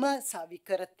බිම සවි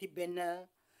කර තිබෙන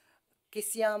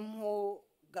කිසියම් හෝ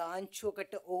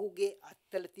ගාංචුවකට ඔහුගේ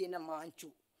අත්වල තියෙන මාංචු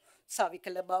සවි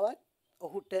කළ බවත්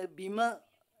ඔහුට බිම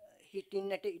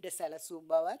හිටින්නට ඉඩ සැලසූ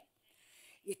බවත්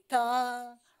ඉතා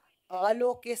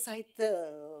ආලෝකයේ සහිත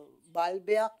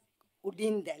බල්බයක්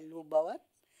උඩින් දැල්වූ බවත්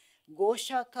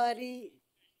ഘോഷාකාරී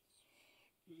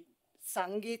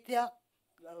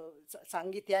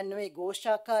සංගීතයන් නෙවෙයි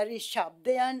ഘോഷාකාරී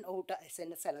ශබ්දයන් ඔහුට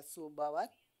ඇසෙන සැලසූ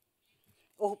බවත්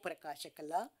ඔහු ප්‍රකාශ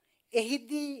කළා.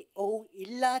 එහිදී ඔහු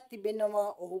ඉල්ලා තිබෙනවා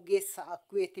ඔහුගේ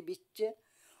සාක්කුවේ තිබිච්ච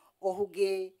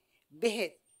ඔහුගේ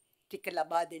බෙහෙත් ටික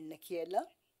ලබා දෙන්න කියලා.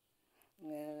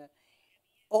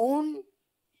 ඔවුන්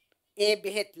ඒ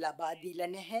බෙහෙත් ලබා දීලා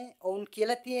නැහැ. ඔවුන්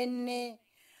කියලා තියෙන්නේ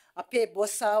අපේ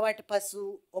බොස් ආවට පසු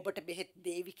ඔබට බෙහෙත්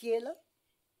දෙවි කියලා.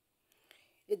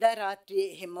 එදා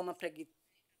රාත්‍රියේ හැමම ප්‍රගීත්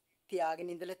තියාගෙන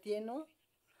ඉඳලා තියෙනවා.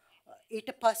 ඊට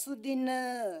පසු දින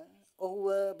ඔහුව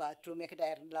බාත්රූම් එකට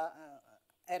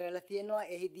ඇරලා තියෙනවා.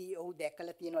 එහිදී ඔහු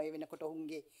දැකලා තියෙනවා ඒ වෙනකොට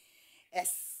ඔහුගේ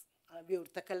ඇස්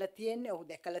විවෘත කළා තියෙන්නේ. ඔහු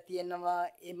දැකලා තියෙනවා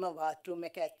එම බාත්රූම්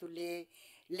එක ඇතුලේ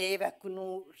ලේ වැකුණු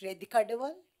රෙදි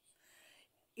කඩවල්.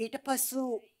 ඊට පසු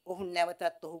ඔහු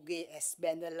නැවතත් ඔහුගේ ඇස්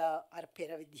බැඳලා අර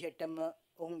පෙර විදිහටම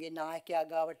ඔහුගේ නායකයා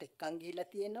ගාවට එක්කන්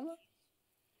ගිහිලා තියෙනවා.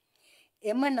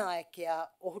 එම නායකයා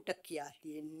ඔහුට කියා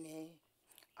තියෙන්නේ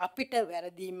අපිට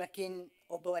වැරදීමකින්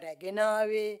ඔබව රැගෙන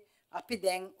ආවේ අපි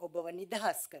දැන් ඔබව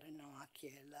නිදහස් කරනවා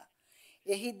කියලා.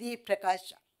 එහිදී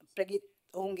ප්‍රගීත්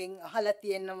ඔහුගෙන් අහලා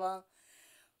තියෙනවා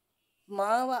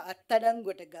මාව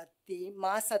අත්අඩංගුවට ගත්තී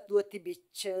මා සතුව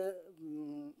තිබිච්ච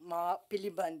මා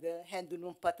පිළිබඳ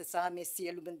හැඳුනුම්පත සහ මේ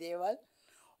සියලුම දේවල්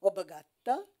ඔබ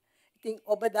ගත්තා. ඉතින්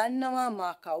ඔබ දන්නවා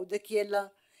මා කවුද කියලා.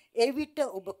 ඒ විට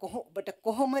ඔබට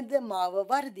කොහොමද මාව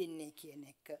වර්ධින්නේ කියන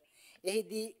එක.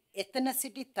 එහිදී එතන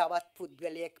සිටි තවත්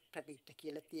පුද්ගලයෙක් ප්‍රගීත්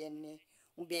කියලා තියෙන්නේ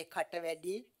උඹේ කට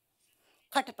වැඩි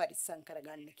කට පරිස්සම්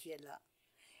කරගන්න කියලා.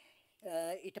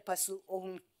 ඊට පසු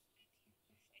ඔවුන්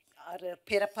අර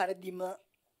පෙර පරිදිම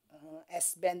ඇස්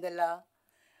බැඳලා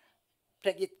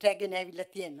ප්‍රගීත් රැගෙන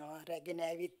ඇවිල්ලා තියෙනවා. රැගෙන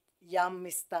ඇවිත් යම්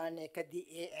ස්ථානයකදී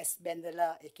ඒ ඇස්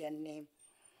බැඳලා ඒ කියන්නේ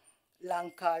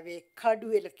ලංකාවේ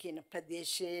කඩුවෙල කියන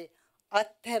ප්‍රදේශයේ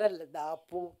අත්හැරලා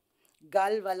දාපු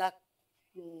ගල් වලක්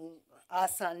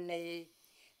ආසන්නයේ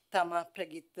තමයි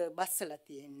ප්‍රගීත් බස්සලා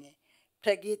තියෙන්නේ.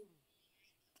 ප්‍රගීත්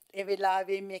ඒ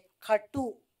වෙලාවේ මේ කටු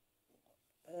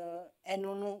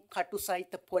ඇනුණු කටු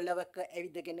සහිත පොළවක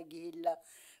ඇවිදගෙන ගිහිල්ලා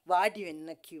වාඩි වෙන්න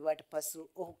කිව්වට පසු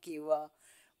ඔහු කිව්වා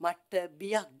මට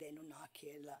බියක් දැනුණා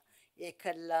කියලා.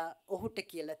 ඒකලා ඔහුට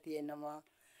කියලා තියෙනවා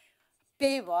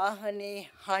අපේ වාහනේ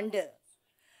හඬ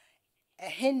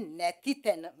ඇහෙන්නේ නැති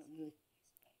තැන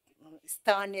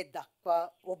ස්ථානයේ දක්වා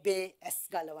ඔබේ ඇස්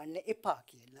ගලවන්න එපා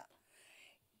කියලා.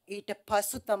 ඊට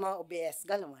පසු තමයි ඔබේ ඇස්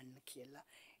ගලවන්න කියලා.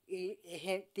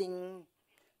 එහෙන්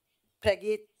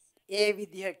ප්‍රගීත් ඒ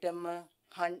විදිහටම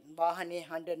වාහනේ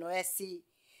හඬ නොඇසී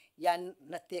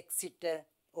යන්න තෙක් සිට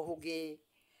ඔහුගේ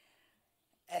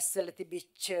ඇස්වල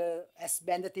තිබිච්ච ඇස්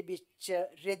බැඳ තිබිච්ච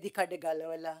රෙදි කඩ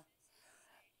ගලවලා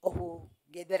ඔහු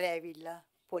ගෙදර ඇවිල්ලා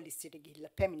පොලිසියට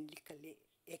ගිහිල්ලා පැමිණිලි කළේ.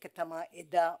 ඒක තමයි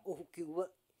එදා ඔහු කිව්ව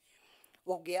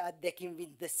ඔහුගේ අත්දැකීම්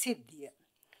වින්ද සිද්ධිය.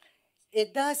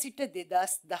 එදා සිට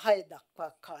 2010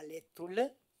 දක්වා කාලය තුල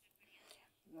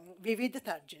විවිධ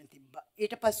තර්ජන තිබ්බා.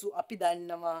 ඊට පසු අපි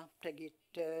දන්නවා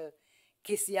ප්‍රගීත්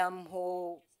කිසියම්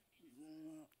හෝ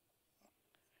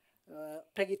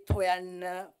ප්‍රගීත් හොයන්න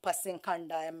පස්සෙන්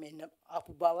කණ්ඩායම් එන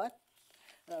ආපු බවත්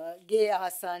ගේ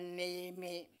ආසන්නයේ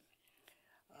මේ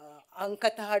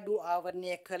අංකතහඩු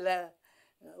ආවරණය කළ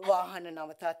වාහන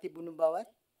නවතා තිබුණු බවත්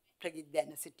ප්‍රගීත්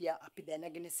දැන සිටියා. අපි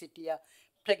දැනගෙන සිටියා.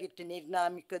 ප්‍රගීත්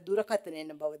නිර්නාමික දුරකථන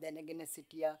එන බව දැනගෙන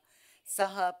සිටියා.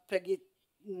 සහ ප්‍රගීත්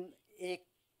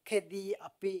ඒකදී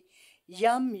අපි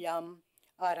යම්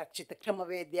ආරක්ෂිත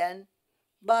ක්‍රමවේදයන්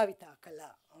භාවිතා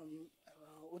කළා.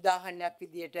 උදාහරණයක්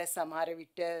විදියට සමහර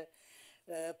විට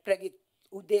ප්‍රගීත්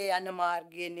උදේ යන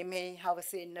මාර්ගයේ නෙමෙයි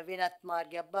හවස එන වෙනත්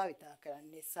මාර්ගයක් භාවිතා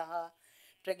කරන්නේ. සහ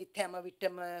ප්‍රගීත් හැම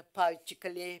විටම පාවිච්චි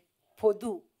කළේ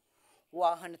පොදු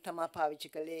වාහන තමයි පාවිච්චි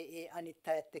කළේ ඒ අනිත්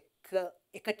අයත් එක්ක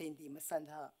එකට ඉඳීම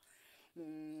සඳහා.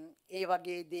 ඒ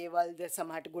වගේ දේවල්ද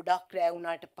සමහරට ගොඩක් රැ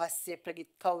වුණාට පස්සේ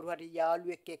ප්‍රගීත් කවුරු හරි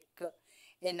යාළුවෙක් එක්ක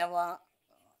එනවා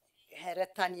හැර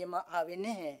තනියම ආවේ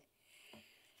නැහැ.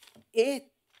 ඒ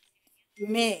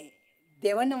මේ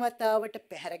දෙවන වතාවට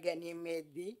පැහැර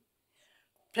ගැනීමේදී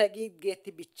ප්‍රගීත්ගේ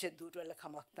තිබිච්ච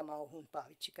දුර්වලකමක් තමයි ඔහුන්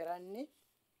පාවිච්චි කරන්නේ.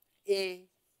 ඒ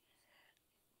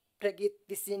ප්‍රගීත්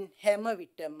විසින් හැම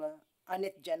විටම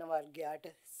අනෙත් ජනවර්ගයාට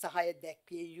සහාය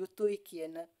දැක්විය යුතුයි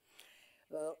කියන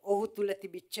ඔහු තුල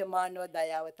තිබිච්ච මානව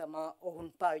දයාව තමයි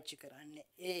ඔවුන් පාවිච්චි කරන්නේ.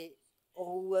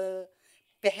 ඔහුව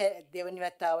දෙවනි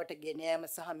වතාවට ගෙන යාම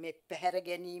සහ මේ පැහැර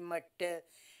ගැනීමට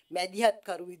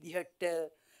මැදිහත්කරු විදිහට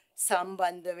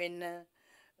සම්බන්ධ වෙන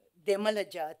දෙමළ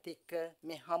ජාතික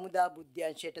මේ හමුදා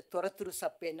බුද්ධ්‍යංශයට තොරතුරු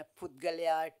සපයන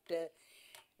පුද්ගලයාට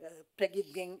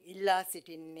ප්‍රගීත්ගෙන් ඉල්ලා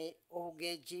සිටින්නේ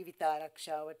ඔහුගේ ජීවිත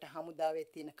ආරක්ෂාවට හමුදාවේ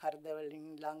තියෙන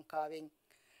කරදරවලින් ලංකාවෙන්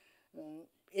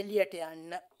එළියට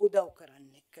යන්න උදව්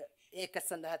කරන්න එක. ඒක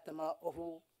සඳහා තමයි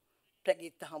ඔහු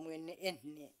ප්‍රගීත් හමු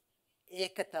එන්නේ.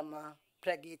 ඒක තමයි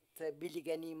ප්‍රගීත්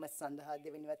බිලිගැනීම සඳහා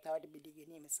දෙවෙනි වතාවට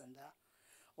බිලිගැනීම සඳහා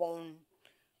ඔවුන්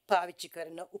පාවිච්චි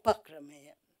කරන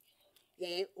උපක්‍රමය.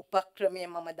 ඒ උපක්‍රමය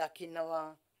මම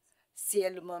දකිනවා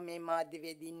සියලුම මේ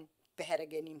මාධ්‍යවේදීන් පැහැර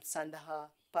ගැනීම සඳහා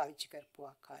පාවිච්චි කරපු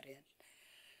ආකාරයන්.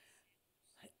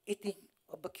 ඉතින්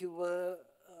ඔබ කිව්ව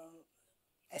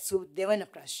ඇසූ දෙවන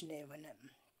ප්‍රශ්නය වන.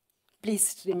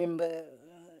 Please remember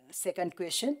second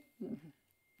question.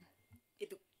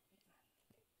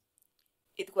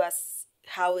 It was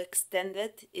how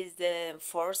extended is the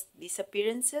forced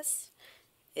disappearances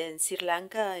in Sri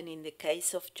Lanka and in the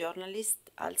case of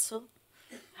journalists also?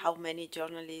 How many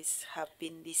journalists have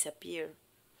been disappeared?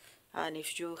 And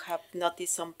if you have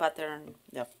noticed some pattern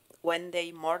of when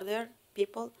they murder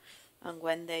people and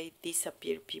when they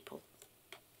disappear people?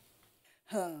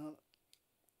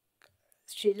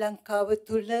 ශ්‍රී ලංකාව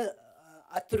තුළ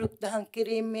අතුරුදහන්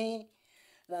කිරීමේ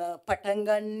පටන්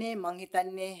ගන්නේ මං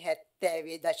හිතන්නේ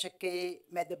 70 දශකයේ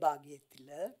මැද භාගය තුළ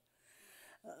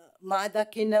මා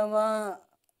දකිනවා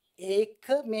ඒක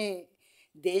මේ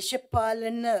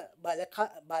දේශපාලන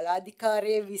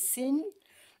බලාධිකාරය විසින්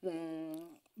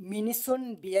මිනිසුන්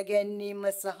බිය ගැනීම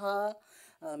සහ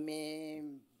මේ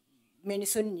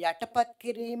මිනිසුන් යටපත්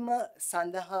කිරීම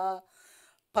සඳහා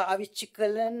පාවිච්චි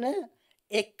කරන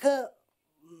එක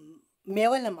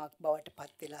මෙවලමක් බවට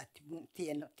පත් වෙලා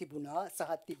තිබුණා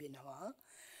සහ තිබෙනවා.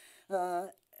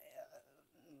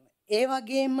 ඒ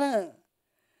වගේම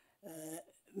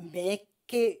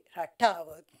මේකේ රටාව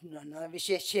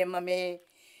විශේෂයෙන්ම මේ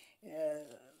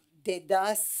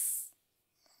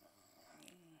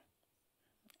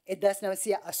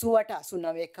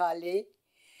 1988-89 කාලේ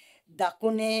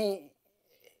දකුණේ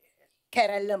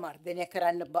කැරැල්ල මර්ධනය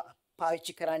කරන්න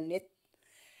පාවිච්චි කරන්නේ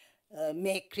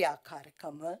මේ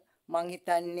ක්‍රියාකාරකම මං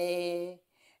හිතන්නේ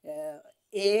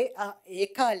ඒ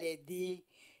කාලේදී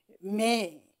මේ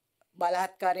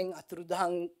බලහත්කාරයෙන්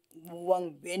අතුරුදහන් වූවන්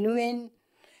වෙනුවෙන්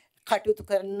කටයුතු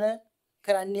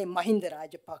කරන්නේ මහින්ද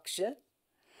රාජපක්ෂ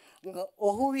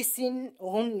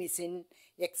ඔවුන් විසින්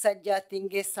එක්සත්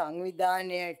ජාතීන්ගේ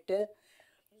සංවිධානයට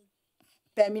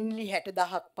පැමිණිලි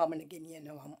 60000ක් පමණ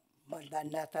ගෙනියනවා මම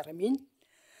දන්නා තරමින්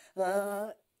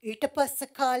ඊට පස්සේ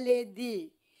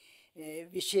කාලේදී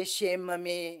විශේෂයෙන්ම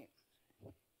මේ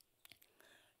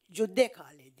යුද්ධ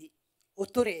කාලේදී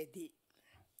උතුරේදී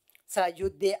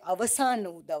සායුද්ධයේ අවසාන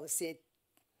වූ දවසේ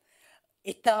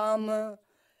ඊටාම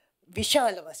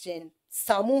විශාල වශයෙන්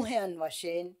සමූහයන්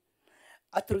වශයෙන්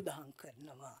අතුරුදහන්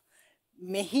කරනවා.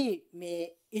 මෙහි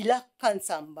මේ ඉලක්කම්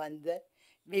සම්බන්ධ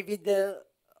විවිධ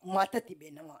මත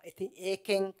තිබෙනවා. ඉතින්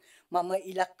ඒකෙන් මම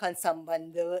ඉලක්කම්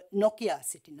සම්බන්ධව නොකියා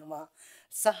සිටිනවා.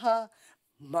 සහ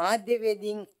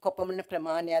මාධ්‍යවේදීන් කොපමණ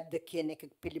ප්‍රමාණයක්ද කියන එක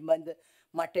පිළිබඳ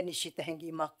මට නිශ්චිත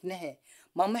හැඟීමක් නැහැ.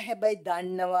 මම හැබැයි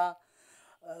දන්නවා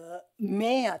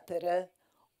මේ අතර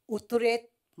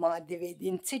උතුරේ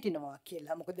මාධ්‍යවේදීන් සිටිනවා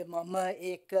කියලා. මොකද මම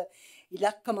ඒක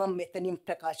ඉලක්කම මෙතනින්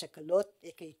ප්‍රකාශ කළොත්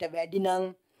ඒක ඊට වැඩි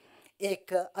නම්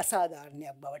ඒක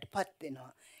අසාධාරණයක් බවට පත්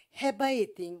වෙනවා. හැබැයි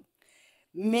ඉතින්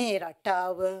මේ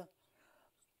රටාව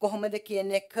කොහොමද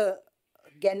කියන එක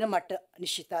ගැන මට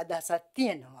නිශ්චිත අදහසක්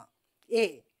තියෙනවා.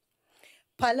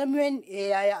 පළමුවෙන්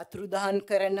ඒ අය අතුරුදහන්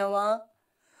කරනවා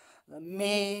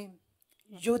මේ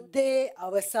යුද්ධයේ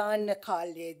අවසාන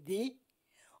කාලයේදී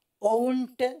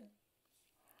ඔවුන්ට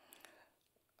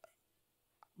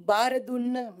බාර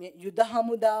දුන්න යුද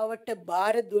හමුදාවට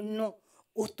බාර දුන්නු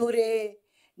උතුරේ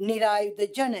නිරායුධ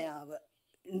ජනයාව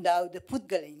දායුධ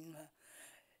පුද්ගලයින්ව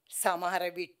සමහර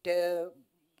විට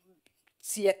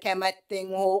සිය කැමැත්තෙන්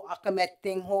හෝ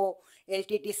අකමැත්තෙන් හෝ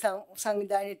LTT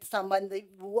සංවිධානයට සම්බන්ධ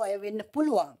වූ අය වෙන්න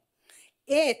පුළුවන්.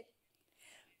 ඒත්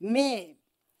මේ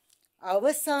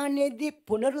අවසානයේදී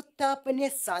පුනරුත්ථාපනය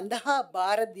සඳහා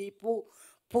බාර දීපු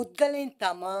පුද්ගලයන්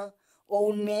තමා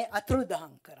ඔවුන් මේ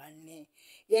අතුරුදහන් කරන්නේ.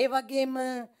 ඒ වගේම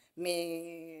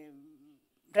මේ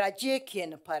රජය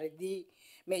කියන පරිදි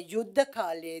මේ යුද්ධ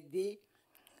කාලයේදී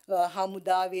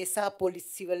හමුදාවේ සහ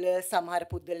පොලිසිවල සමහර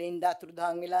පුද්ගලයන්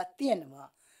අතුරුදහන් වෙලා තියෙනවා.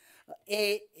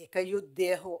 ඒක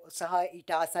යුද්ධය සහ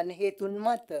ඊට ආසන්න හේතුන්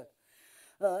මත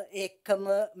ඒකම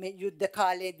මේ යුද්ධ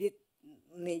කාලයේදී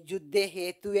මේ යුද්ධයේ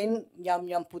හේතුවෙන්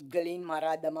යම් පුද්ගලයන්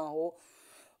මරා දමා හෝ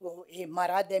ඒ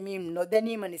මරා දැමීම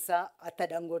නොදැනීම නිසා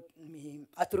අත්අඩංගුවට මේ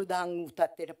අතුරුදහන් වූ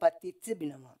තත්ත්වයටපත් වී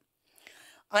තිබෙනවා.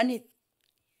 අනිත්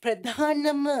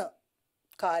ප්‍රධානම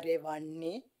කාර්යය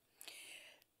වන්නේ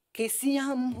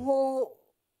කිසියම් හෝ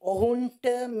ඔවුන්ට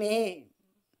මේ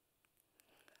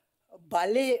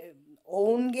බලය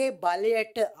ඔවුන්ගේ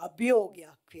බලයට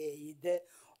අභියෝගයක් වේයිද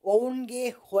ඔවුන්ගේ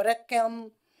හොරකම්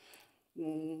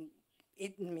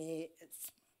මේ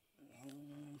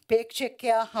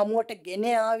ප්‍රේක්ෂකයා හමුවට ගෙන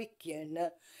ආවි කියන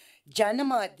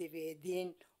ජනමාධ්‍යවේදීන්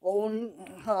ඔවුන්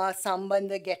හා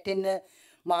සම්බන්ධ ගැටෙන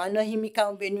මානව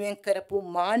හිමිකම් වෙනුවෙන් කරපු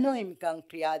මානව හිමිකම්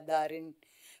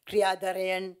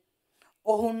ක්‍රියාදාරයන්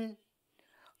ඔවුන්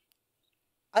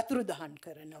අතුරුදහන්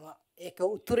කරනවා. ඒක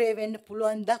උතුරේ වෙන්න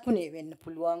පුළුවන් දකුණේ වෙන්න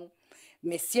පුළුවන්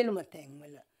මේ සියලුම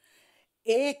තැන්වල.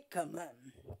 ඒකම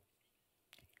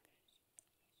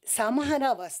සමහර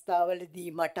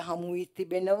අවස්ථාවලදී මට හමු වී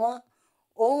තිබෙනවා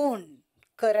ඔවුන්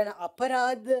කරන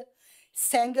අපරාධ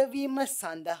සැඟවීම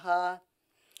සඳහා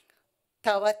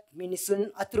තවත් මිනිසුන්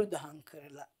අතුරුදහන්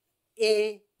කරලා.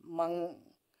 මං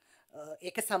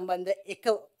ඒක සම්බන්ධ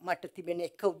මට තිබෙන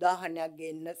එක උදාහරණයක්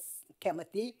ගන්න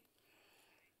කැමතියි.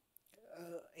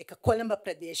 එක කොළඹ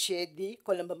ප්‍රදේශයේදී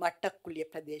කොළඹ මට්ටක්කුලිය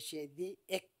ප්‍රදේශයේදී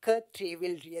එක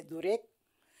ත්‍රිවිල් රියදුරෙක්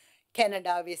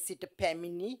කැනඩාවේ සිට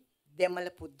පැමිණි දෙමළ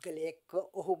පුද්ගලයෙක්ව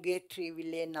ඔහුගේ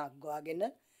ත්‍රිවිලේ නග්වාගෙන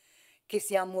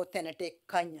කිසියම් හෝ තැනට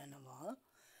එක්කන් යනවා.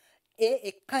 ඒ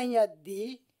එක්කන් යද්දී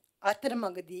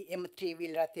අතරමඟදී එම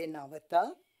ත්‍රිවිල් රථේ නවතා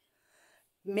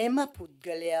මෙම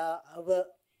පුද්ගලයාව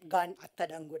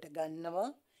අත්අඩංගුවට ගන්නවා.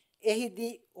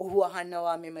 එහිදී ඔහු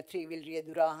අහනවා මෙම ත්‍රිවිල්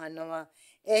රියදුර අහනවා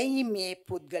ඇයි මේ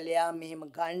පුද්ගලයා මෙහෙම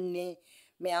ගන්නේ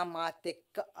මෙයා මාත්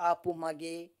එක්ක ආපු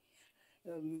මගේ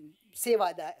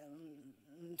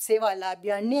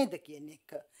සේවාලාභියා නේද කියන එක.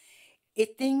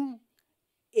 ඉතින්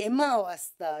එම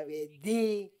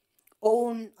අවස්ථාවේදී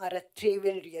ඔවුන් අර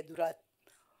ත්‍රිවිල් රියදුරත්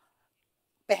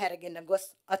පැහැරගෙන ගොස්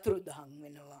අතුරුදහන්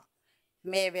වෙනවා.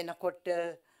 මේ වෙනකොට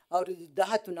අවුරුදු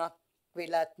 13ක්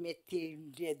වෙලත් මේ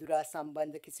ත්‍රිවිල් රියදුරා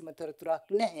සම්බන්ධ කිසිම තොරතුරක්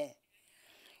නැහැ.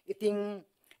 ඉතින්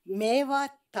මේවා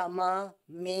තමා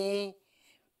මේ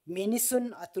මිනිසුන්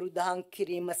අතුරුදහන්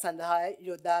කිරීම සඳහා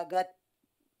යොදාගත්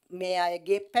මේ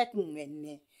අයගේ පැටන්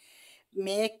වෙන්නේ.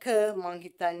 මේක මං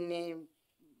හිතන්නේ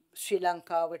ශ්‍රී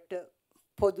ලංකාවට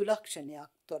පොදු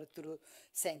ලක්ෂණයක්. තොරතුරු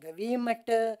සැඟවීමට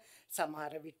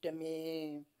සමහර විට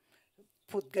මේ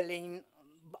පුද්ගලයන්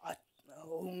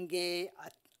ඔවුන්ගේ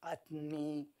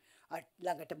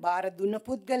ළඟට බාර දුන්න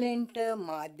පුද්ගලයන්ට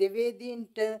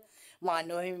මාධ්‍යවේදීන්ට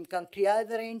මානව හිමිකම්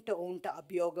ක්‍රියාදාරයන්ට ඔවුන්ට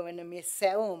අභියෝග වන මේ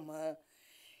සැවොම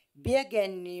බිය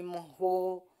ගැනීම හෝ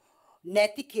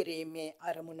නැති කිරීමේ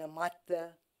අරමුණ මත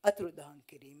අතුරුදහන්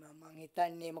කිරීම. මං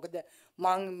හිතන්නේ මොකද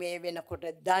මං මේ වෙනකොට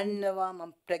දන්නවා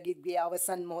මං ප්‍රගීත්ගේ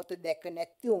අවසන් මොහොත දැක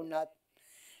නැති වුණත්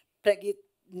ප්‍රගීත්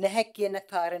නැහැ කියන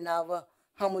කාරණාව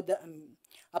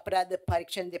අපරාධ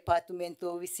පරීක්ෂණ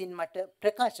දෙපාර්තමේන්තුව විසින් මට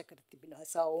ප්‍රකාශ කර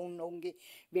තිබෙනවා. ඔවුන්ගේ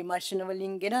විමර්ශන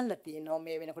වලින් ගෙනල්ලා තියෙනවා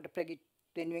මේ වෙනකොට ප්‍රගීත්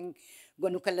වෙනුවෙන්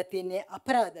ගොනු කරලා තියෙන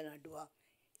අපරාධ නඩුව.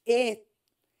 ඒ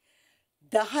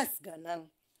දහස් ගණන්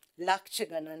ලක්ෂ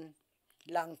ගණන්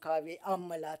ලංකාවේ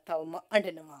අම්මලා තවම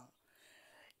අඬනවා.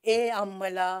 ඒ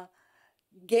අම්මලා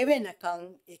ගෙවෙනකන්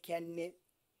ඒ කියන්නේ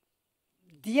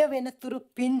දිය වෙනතුරු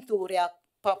පින්තූරයක්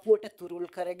පපුවට තුරුල්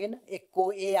කරගෙන එක්කෝ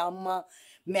ඒ අම්මා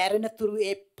මැරෙන තුරු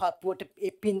ඒ පපුවට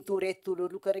ඒ පින්තූරේ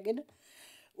තුරුල් කරගෙන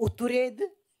උතුරේද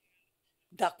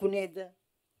දකුණේද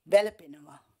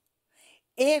වැළපෙනවා.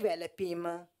 ඒ වැළපීම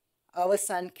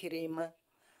අවසන් කිරීම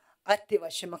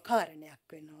අත්‍යවශ්‍යම කාරණයක්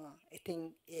වෙනවා. ඉතින්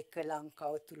ඒක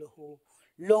ලංකාව තුල හෝ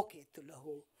ලෝකයේ තුල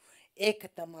හෝ ඒක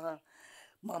තමයි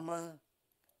මම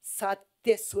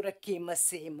සත්‍ය සුරකීම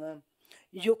සීම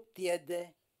යුක්තියද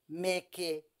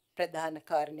මේකේ ප්‍රධාන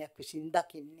කාරණයක් විසින්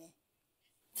දකින්නේ.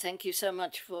 Thank you so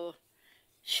much for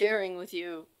sharing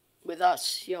with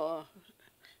us your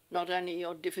not only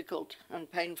your difficult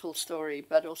and painful story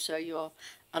but also your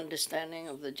understanding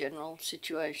of the general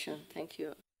situation. Thank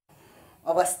you.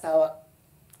 අවස්ථාවක්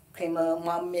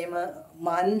මෙම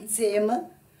මාන්සේම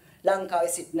ලංකාවේ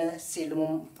සිටින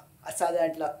සියලුම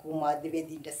අසාධාරණ ලක් වූ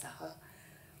මාධ්‍යවේදීන්ට සහ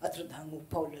අතුරුදහන් වූ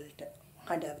පවුල්වලට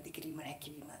හඬ අවදි කිරීම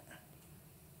හැකිවීම